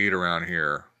is there to eat around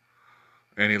here?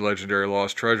 Any legendary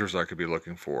lost treasures I could be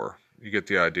looking for? You get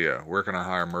the idea. Where can I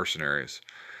hire mercenaries?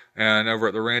 And over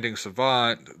at the Ranting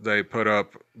Savant, they put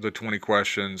up the 20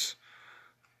 questions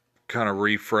kind of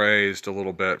rephrased a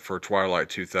little bit for Twilight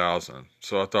 2000.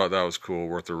 So I thought that was cool,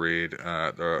 worth a read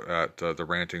at the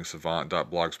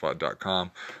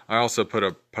rantingsavant.blogspot.com. I also put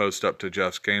a post up to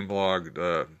Jeff's game blog,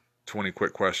 20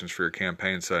 quick questions for your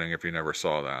campaign setting, if you never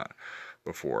saw that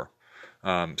before.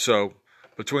 So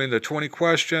between the 20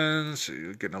 questions,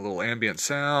 you're getting a little ambient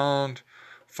sound,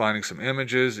 finding some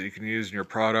images that you can use in your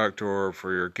product or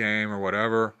for your game or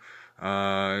whatever,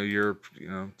 I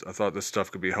thought this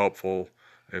stuff could be helpful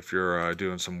if you're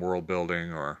doing some world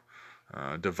building or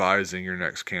devising your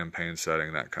next campaign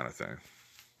setting, that kind of thing.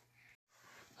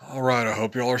 All right, I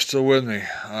hope y'all are still with me.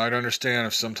 I'd understand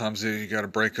if sometimes you got to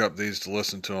break up these to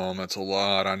listen to them. It's a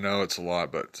lot. I know it's a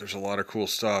lot, but there's a lot of cool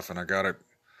stuff, and I gotta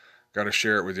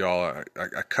share it with y'all.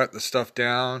 I cut the stuff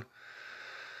down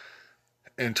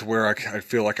into where I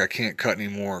feel like I can't cut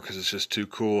anymore because it's just too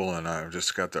cool, and I've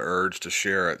just got the urge to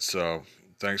share it. So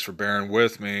thanks for bearing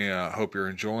with me. I hope you're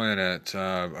enjoying it.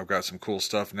 I've got some cool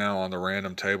stuff now on the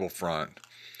random table front.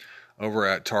 Over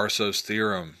at Tarsos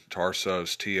Theorem,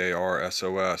 Tarsos,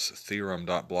 Tarsos,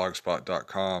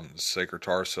 theorem.blogspot.com. Saker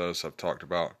Tarsos, I've talked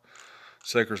about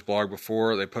Saker's blog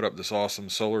before. They put up this awesome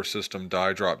solar system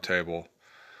die drop table.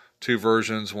 2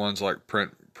 versions. One's like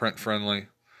print friendly.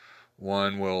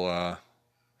 One will,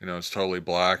 it's totally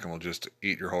black and will just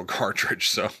eat your whole cartridge.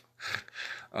 So,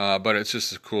 but it's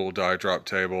just a cool die drop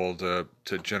table to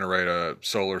generate a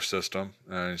solar system,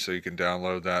 and so you can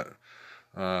download that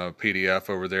PDF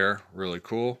over there. Really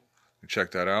cool.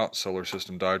 Check that out. Solar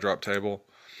system die drop table.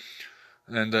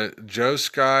 And Joe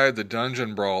Sky, the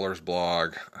Dungeon Brawlers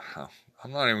blog.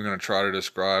 I'm not even going to try to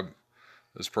describe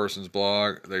this person's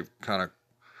blog. They've kind of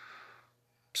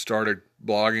started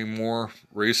blogging more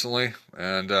recently,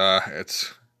 and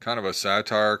it's kind of a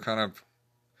satire,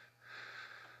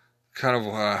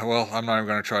 well, I'm not even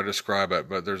going to try to describe it,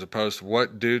 but there's a post,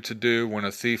 what to do when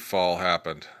a thief fall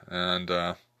happened.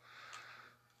 And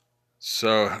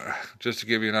so just to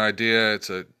give you an idea, it's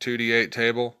a 2d8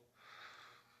 table.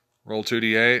 Roll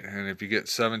 2d8, and if you get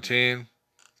 17,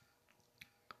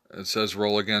 it says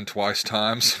roll again twice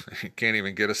times. You can't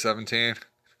even get a 17.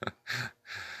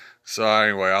 So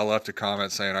anyway, I left a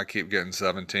comment saying I keep getting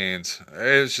 17s.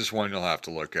 It's just one you'll have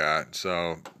to look at,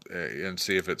 so and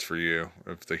see if it's for you,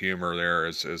 if the humor there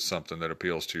is something that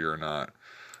appeals to you or not.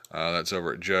 That's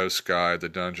over at Joe Sky, the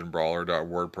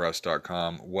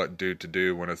dungeonbrawler.wordpress.com. What to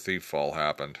do when a thief fall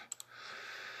happened.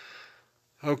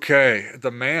 Okay,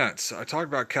 the Mance. I talked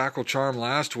about Cackle Charm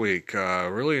last week.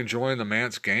 Really enjoying the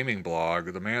Mance Gaming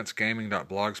blog, the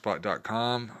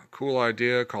mancegaming.blogspot.com. Cool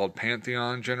idea called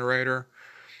Pantheon Generator.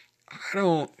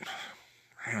 I'm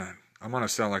going to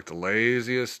sound like the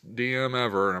laziest DM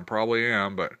ever, and I probably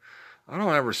am, but I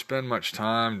don't ever spend much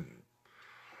time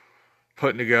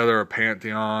putting together a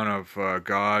pantheon of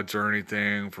gods or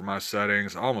anything for my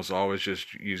settings. I almost always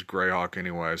just use Greyhawk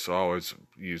anyway, so I always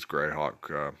use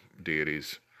Greyhawk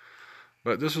deities.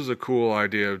 But this was a cool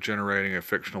idea of generating a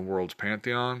fictional world's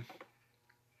pantheon,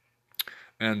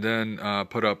 and then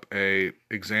put up a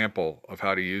example of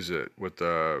how to use it with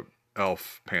the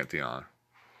elf pantheon.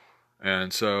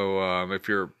 And so if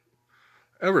you're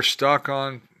ever stuck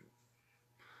on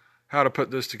how to put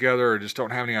this together, or just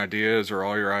don't have any ideas, or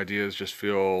all your ideas just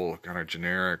feel kind of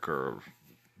generic, or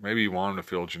maybe you want them to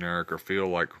feel generic or feel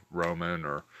like Roman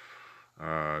or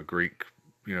Greek,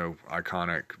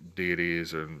 iconic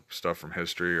deities and stuff from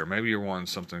history, or maybe you're wanting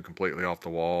something completely off the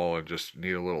wall and just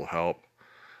need a little help,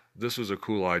 this was a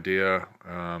cool idea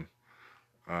on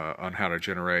how to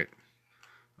generate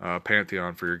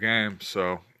Pantheon for your game.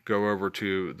 So go over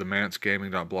to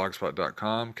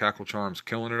themansgaming.blogspot.com. Cackle Charm's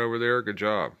killing it over there. Good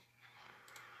job.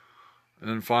 And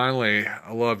then finally,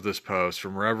 I love this post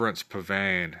from Reverence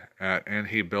Pavane And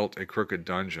He Built a Crooked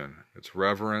Dungeon. It's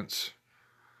Reverence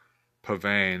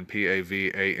Pavane,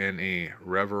 Pavane,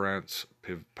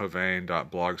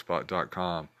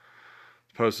 reverencepavane.blogspot.com.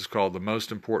 The post is called The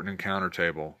Most Important Encounter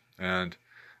Table, and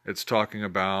it's talking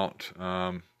about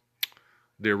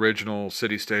the original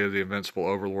City State of the Invincible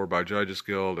Overlord by Judges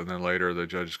Guild, and then later the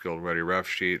Judges Guild Ready Ref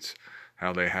Sheets,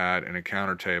 how they had an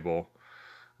encounter table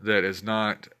that is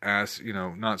not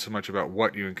not so much about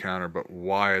what you encounter, but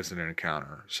why is it an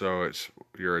encounter. So it's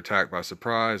you're attacked by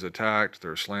surprise, attacked,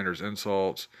 there's slanders,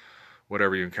 insults,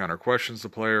 whatever you encounter, questions the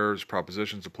players,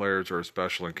 propositions the players, or a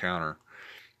special encounter.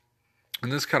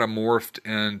 And this kind of morphed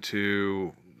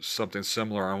into something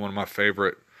similar on one of my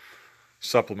favorite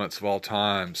supplements of all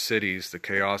time, Cities, the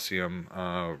Chaosium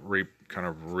kind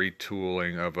of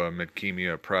retooling of a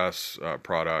Midchemia Press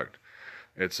product.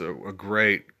 It's a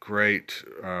great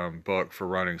book for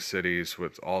running cities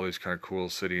with all these kind of cool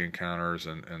city encounters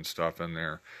and stuff in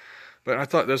there. But I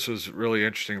thought this was really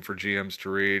interesting for GMs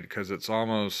to read because it's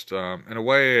almost, in a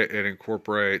way,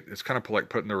 it's kind of like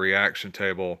putting the reaction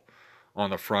table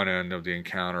on the front end of the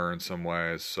encounter in some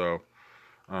ways. So,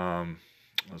 let's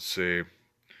see.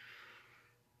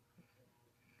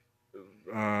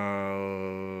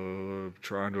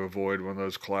 Trying to avoid one of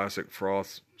those classic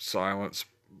froth silence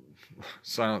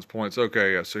points.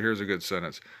 Okay, yeah, so here's a good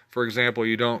sentence. For example,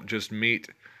 you don't just meet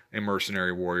a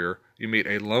mercenary warrior, you meet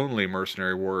a lonely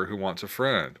mercenary warrior who wants a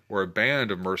friend, or a band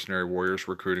of mercenary warriors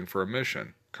recruiting for a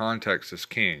mission. Context is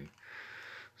king.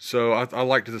 So I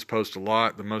liked this post a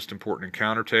lot. The Most Important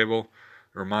Encounter Table.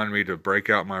 It reminded me to break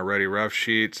out my Ready Ref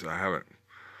Sheets. I haven't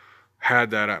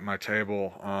had that at my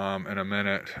table in a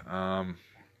minute, and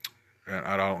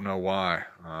I don't know why.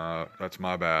 That's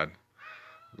my bad.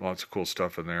 Lots of cool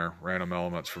stuff in there. Random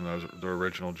elements from the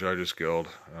original Judges Guild,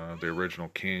 the original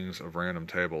kings of random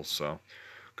tables. So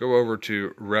go over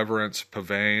to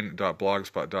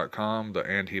reverencepavane.blogspot.com,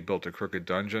 And He Built a Crooked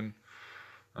Dungeon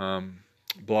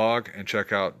blog, and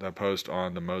check out that post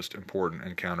on the Most Important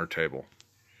Encounter Table.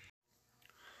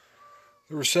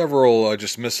 There were several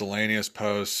just miscellaneous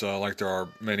posts, like there are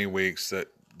many weeks that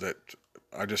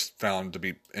I just found to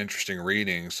be interesting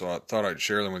reading, so I thought I'd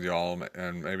share them with y'all,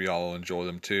 and maybe y'all will enjoy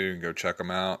them too, and go check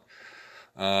them out.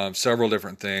 Several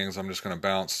different things I'm just going to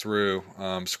bounce through.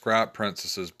 Scrap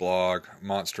Princess's blog,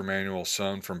 Monster Manual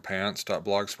Sewn from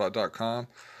Pants.blogspot.com.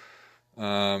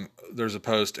 There's a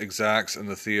post, Exacts in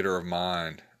the Theater of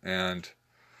Mind, and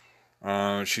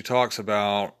she talks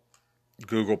about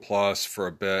Google Plus for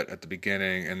a bit at the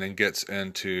beginning, and then gets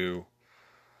into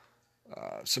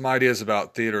some ideas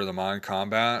about theater of the mind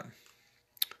combat,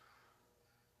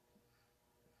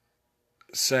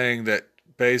 saying that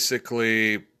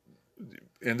basically,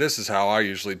 and this is how I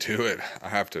usually do it, I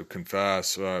have to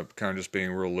confess, kind of just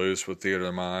being real loose with theater of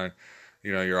the mind.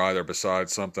 You're either beside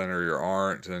something or you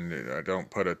aren't, and I don't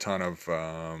put a ton of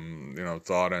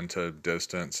thought into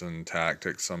distance and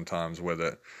tactics sometimes with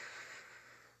it.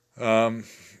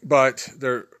 But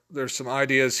there's some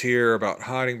ideas here about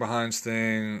hiding behind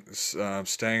things,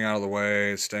 staying out of the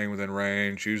way, staying within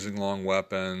range, using long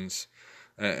weapons,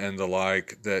 and the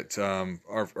like that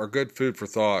are good food for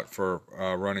thought for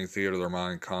running theater of the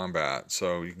mind combat.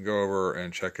 So you can go over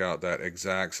and check out that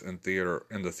Exacts in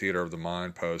the Theater of the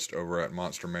Mind post over at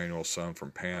Monster Manual Sewn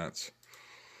from Pants.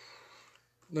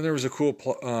 Then there was a cool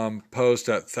post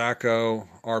at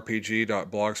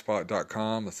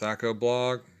thacorpg.blogspot.com, the Thaco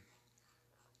blog.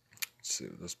 Let's see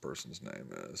what this person's name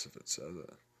is, if it says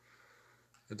it.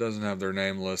 It doesn't have their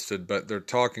name listed, but they're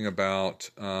talking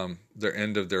about the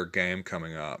end of their game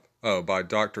coming up. Oh, by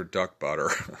Dr. Duck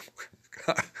Butter.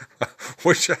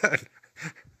 Which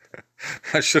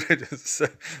I should have just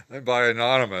said by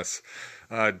Anonymous.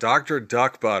 Dr.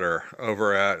 Duck Butter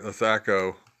over at the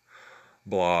Thaco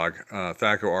blog,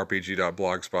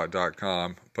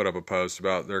 thacorpg.blogspot.com, put up a post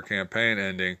about their campaign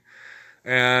ending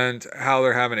and how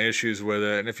they're having issues with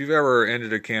it. And if you've ever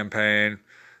ended a campaign,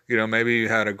 maybe you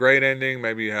had a great ending,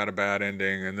 maybe you had a bad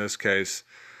ending. In this case,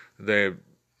 they were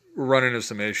running into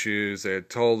some issues. They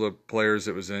had told the players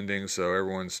it was ending, so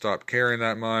everyone stopped caring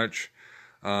that much.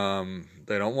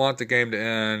 They don't want the game to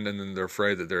end, and then they're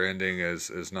afraid that their ending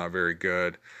is not very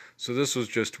good. So this was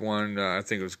just one, I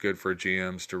think it was good for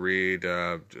GMs to read,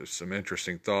 just some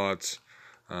interesting thoughts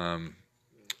on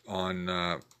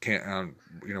what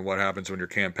happens when your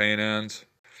campaign ends.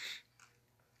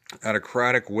 At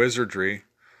Acratic Wizardry,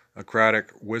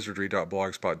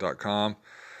 acraticwizardry.blogspot.com,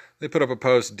 they put up a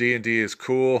post, D&D is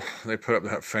cool. They put up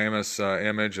that famous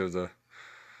image of the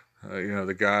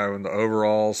The guy in the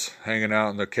overalls hanging out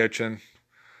in the kitchen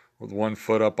with one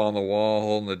foot up on the wall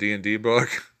holding the D&D book.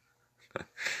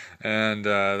 And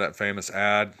that famous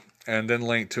ad. And then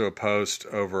linked to a post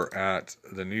over at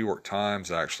the New York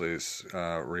Times, actually,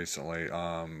 recently,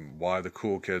 why the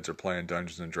cool kids are playing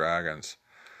Dungeons and Dragons.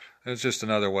 And it's just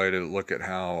another way to look at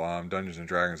how Dungeons and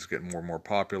Dragons is getting more and more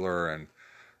popular and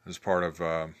is part of,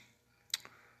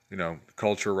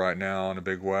 culture right now in a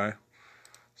big way.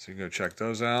 So you can go check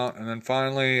those out. And then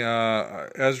finally,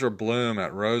 Ezra Bloom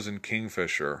at Rose and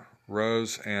Kingfisher,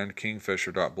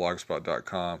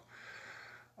 roseandkingfisher.blogspot.com.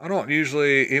 I don't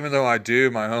usually, even though I do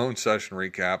my own session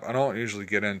recap, I don't usually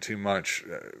get in too much.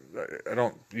 I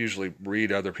don't usually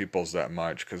read other people's that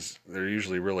much because they're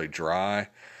usually really dry.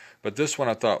 But this one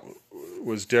I thought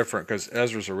was different because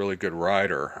Ezra's a really good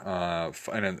writer.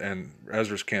 And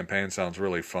Ezra's campaign sounds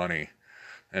really funny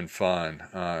and fun.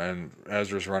 And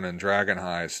Ezra's running Dragon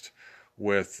Heist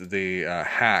with the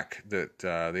hack that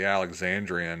the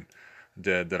Alexandrian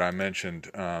did that I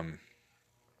mentioned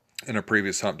in a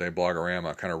previous Hump Day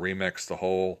Blogorama. Kind of remixed the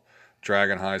whole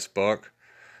Dragon Heist book.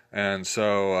 And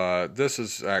so this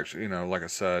is actually, like I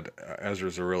said,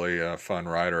 Ezra's a really fun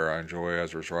writer. I enjoy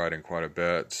Ezra's writing quite a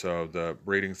bit. So the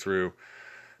reading through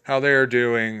how they're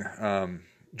doing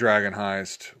Dragon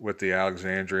Heist with the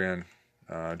Alexandrian,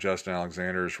 Justin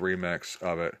Alexander's remix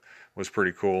of it was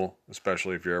pretty cool,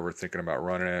 especially if you're ever thinking about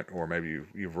running it, or maybe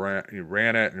you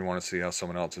ran it and you want to see how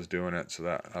someone else is doing it. So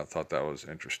that I thought that was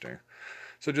interesting.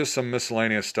 So just some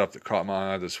miscellaneous stuff that caught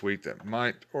my eye this week that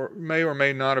might or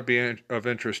may not have been of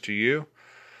interest to you,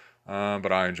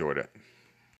 but I enjoyed it.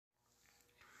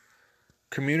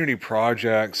 Community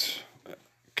projects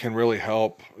can really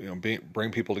help,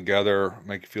 bring people together,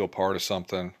 make you feel part of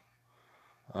something.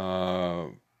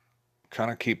 Kind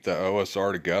of keep the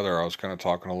OSR together. I was kind of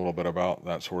talking a little bit about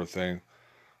that sort of thing.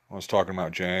 I was talking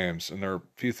about James, and there are a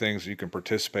few things you can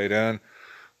participate in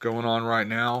going on right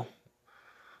now.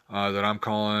 That I'm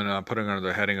putting under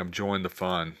the heading of Join the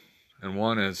Fun. And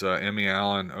one is Emmy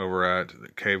Allen over at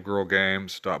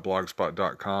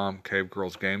cavegirlgames.blogspot.com, Cave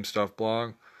Girls Game Stuff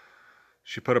blog.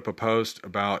 She put up a post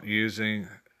about using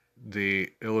the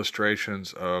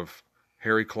illustrations of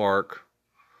Harry Clark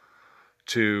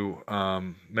to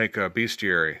make a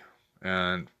bestiary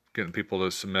and getting people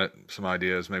to submit some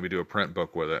ideas, maybe do a print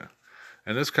book with it.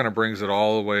 And this kind of brings it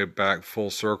all the way back full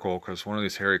circle because one of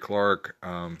these Harry Clark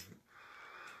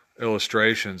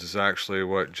illustrations is actually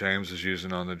what James is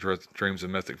using on the Dreams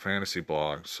of Mythic Fantasy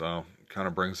blog. So it kind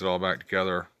of brings it all back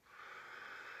together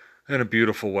in a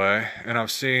beautiful way. And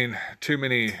I've seen too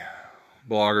many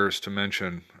bloggers to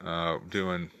mention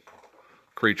doing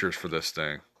creatures for this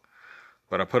thing.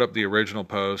 But I put up the original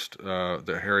post,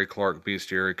 the Harry Clark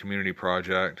Bestiary Community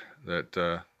Project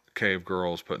that Cave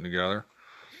Girl is putting together.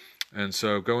 And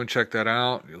so go and check that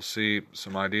out. You'll see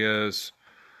some ideas,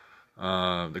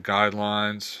 the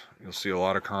guidelines. You'll see a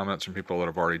lot of comments from people that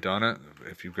have already done it.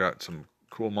 If you've got some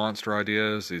cool monster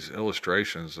ideas, these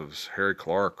illustrations of Harry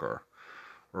Clark are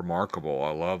remarkable. I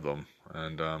love them.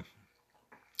 And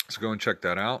so go and check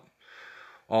that out.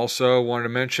 Also wanted to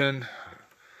mention,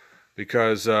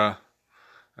 because at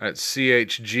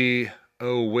CHGO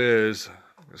Wiz,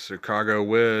 Chicago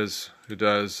Wiz, who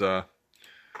does the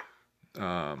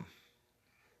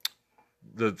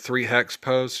 3 hex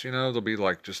posts, there'll be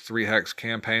like just 3 hex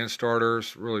campaign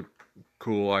starters. Really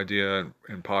cool idea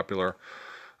and popular.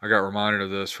 I got reminded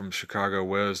of this from Chicago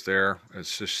Wiz there.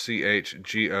 It's just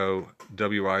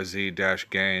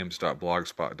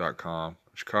CHGOWIZ-games.blogspot.com.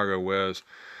 Chicago Wiz.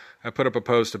 I put up a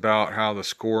post about how the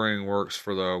scoring works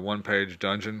for the one-page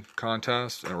dungeon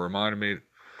contest, and it reminded me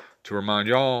to remind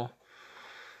y'all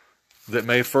that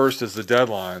May 1st is the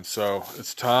deadline, so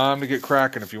it's time to get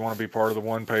cracking if you want to be part of the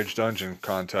one-page dungeon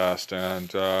contest. And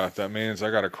that means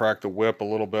I got to crack the whip a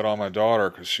little bit on my daughter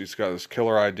because she's got this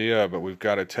killer idea, but we've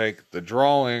got to take the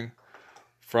drawing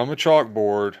from a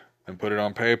chalkboard and put it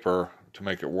on paper to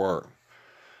make it work.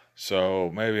 So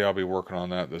maybe I'll be working on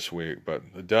that this week, but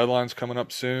the deadline's coming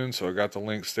up soon, so I got the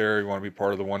links there. You want to be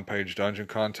part of the one-page dungeon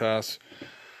contest.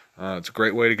 It's a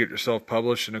great way to get yourself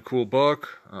published in a cool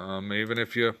book, even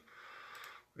if you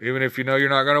know you're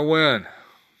not going to win,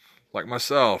 like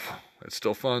myself. It's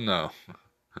still fun though.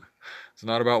 It's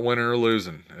not about winning or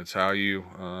losing. It's how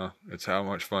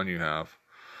much fun you have.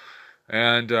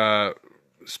 And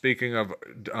speaking of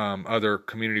other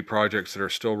community projects that are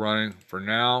still running for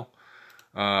now,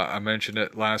 I mentioned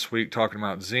it last week talking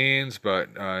about zines,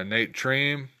 but Nate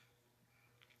Treem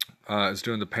is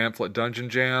doing the Pamphlet Dungeon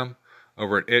Jam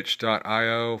over at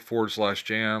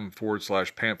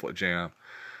itch.io/jam/pamphlet jam.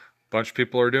 Bunch of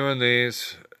people are doing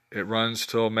these. It runs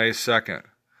till May 2nd.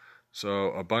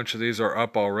 So a bunch of these are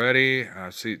up already. I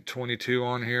see 22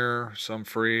 on here, some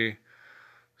free,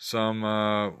 some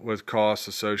with costs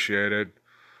associated,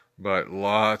 but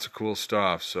lots of cool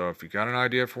stuff. So if you got an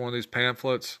idea for one of these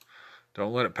pamphlets,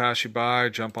 don't let it pass you by.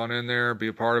 Jump on in there, be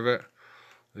a part of it.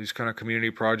 These kind of community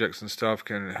projects and stuff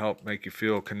can help make you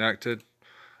feel connected.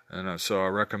 And so I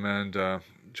recommend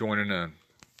joining in.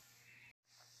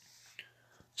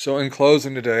 So in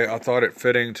closing today, I thought it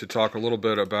fitting to talk a little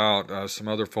bit about some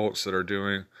other folks that are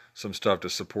doing some stuff to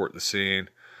support the scene,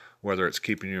 whether it's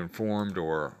keeping you informed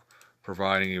or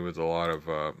providing you with a lot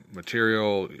of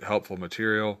material, helpful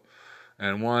material.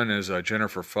 And one is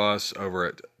Jennifer Fuss over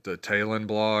at the Teylen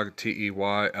blog,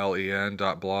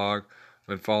 TEYLEN.blog. I've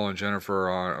been following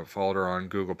Jennifer. I followed her on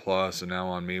Google Plus and now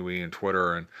on MeWe and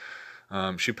Twitter. And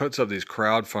she puts up these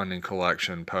crowdfunding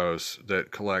collection posts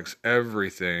that collects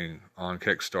everything on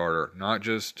Kickstarter, not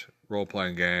just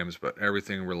role-playing games, but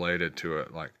everything related to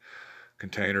it, like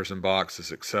containers and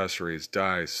boxes, accessories,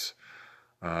 dice,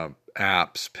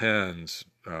 apps, pens,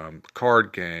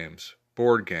 card games,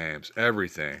 board games,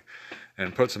 everything,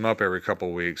 and puts them up every couple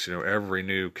of weeks, every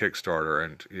new Kickstarter.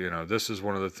 And, this is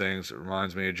one of the things that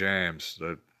reminds me of James,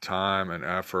 the time and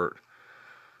effort,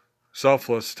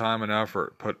 selfless time and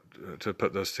effort to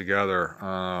put this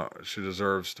together. She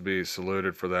deserves to be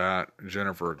saluted for that.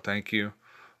 Jennifer, thank you.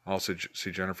 I also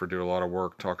see Jennifer do a lot of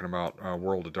work talking about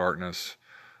World of Darkness,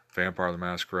 Vampire the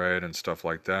Masquerade, and stuff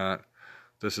like that.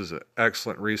 This is an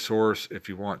excellent resource if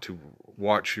you want to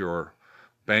watch your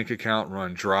bank account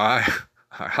run dry.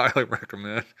 I highly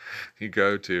recommend you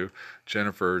go to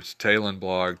Jennifer's Teylen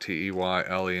blog,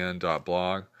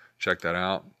 TEYLEN.blog. Check that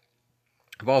out.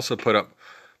 I've also put up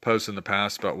posts in the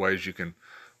past about ways you can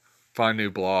find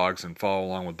new blogs and follow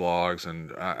along with blogs,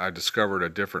 and I discovered a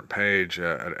different page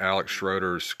at Alex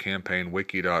Schroeder's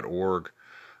campaignwiki.org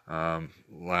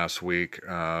last week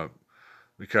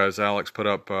because Alex put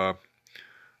up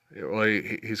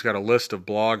he's got a list of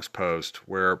blogs post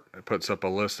where it puts up a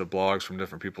list of blogs from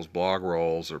different people's blog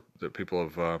rolls or that people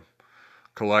have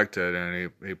collected,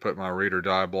 and he put my Read or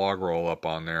Die blog roll up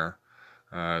on there.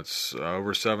 It's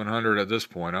over 700 at this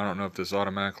point. I don't know if this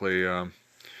automatically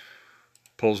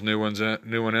pulls new ones in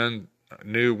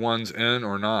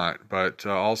or not, but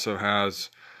also has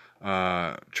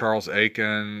Charles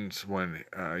Aikens. When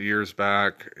years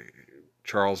back,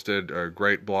 Charles did a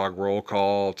great blog roll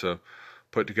call to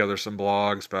put together some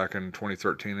blogs back in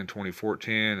 2013 and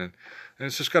 2014, and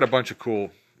it's just got a bunch of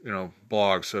cool,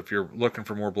 blogs. So if you're looking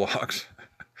for more blogs,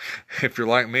 if you're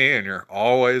like me and you're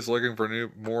always looking for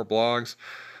more blogs,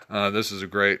 this is a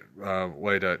great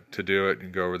way to do it. You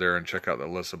can go over there and check out the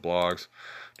list of blogs.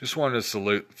 Just wanted to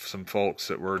salute some folks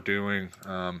that were doing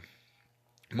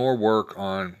more work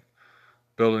on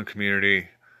building community,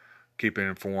 keeping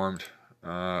informed,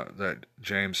 that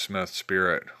James Smith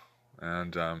spirit.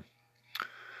 And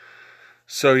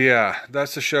so yeah,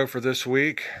 that's the show for this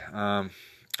week. I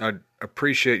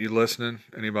appreciate you listening.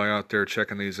 Anybody out there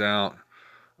checking these out,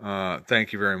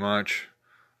 thank you very much.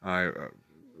 It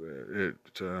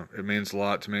means a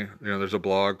lot to me. There's a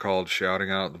blog called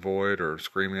Shouting Out the Void or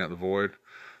Screaming at the Void.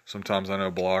 Sometimes I know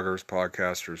bloggers,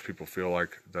 podcasters, people feel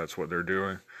like that's what they're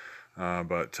doing.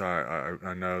 But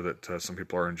I know that some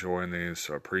people are enjoying these,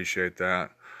 so I appreciate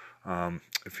that.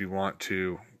 If you want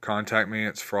to contact me,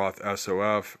 it's Froth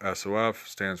SOF. SOF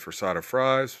stands for Side of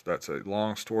Fries. That's a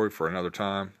long story for another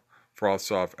time.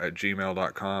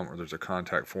 frothsof@gmail.com, or there's a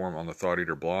contact form on the Thought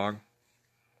Eater blog.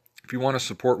 If you want to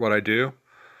support what I do,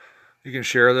 you can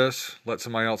share this, let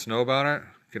somebody else know about it.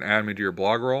 You can add me to your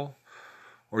blog roll,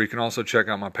 or you can also check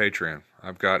out my Patreon.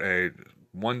 I've got a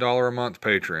 $1 a month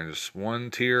Patreon, just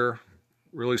one tier,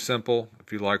 really simple.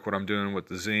 If you like what I'm doing with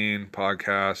the zine,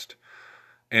 podcast,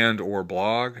 and or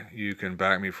blog, you can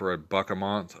back me for $1 a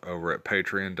month over at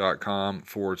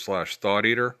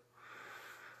patreon.com/thought-eater.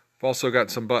 I've also got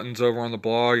some buttons over on the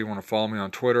blog. You want to follow me on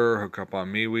Twitter, hook up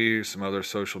on MeWe, some other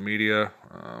social media.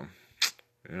 I'm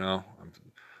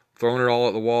throwing it all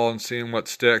at the wall and seeing what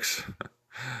sticks.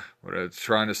 But it's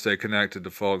trying to stay connected to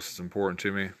folks. It's important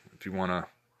to me. If you want to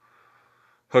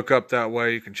hook up that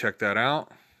way, you can check that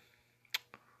out.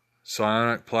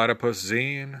 Psionic Platypus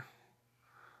Zine,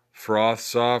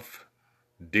 Frothsoft,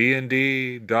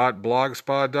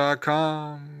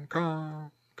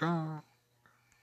 dnd.blogspot.com.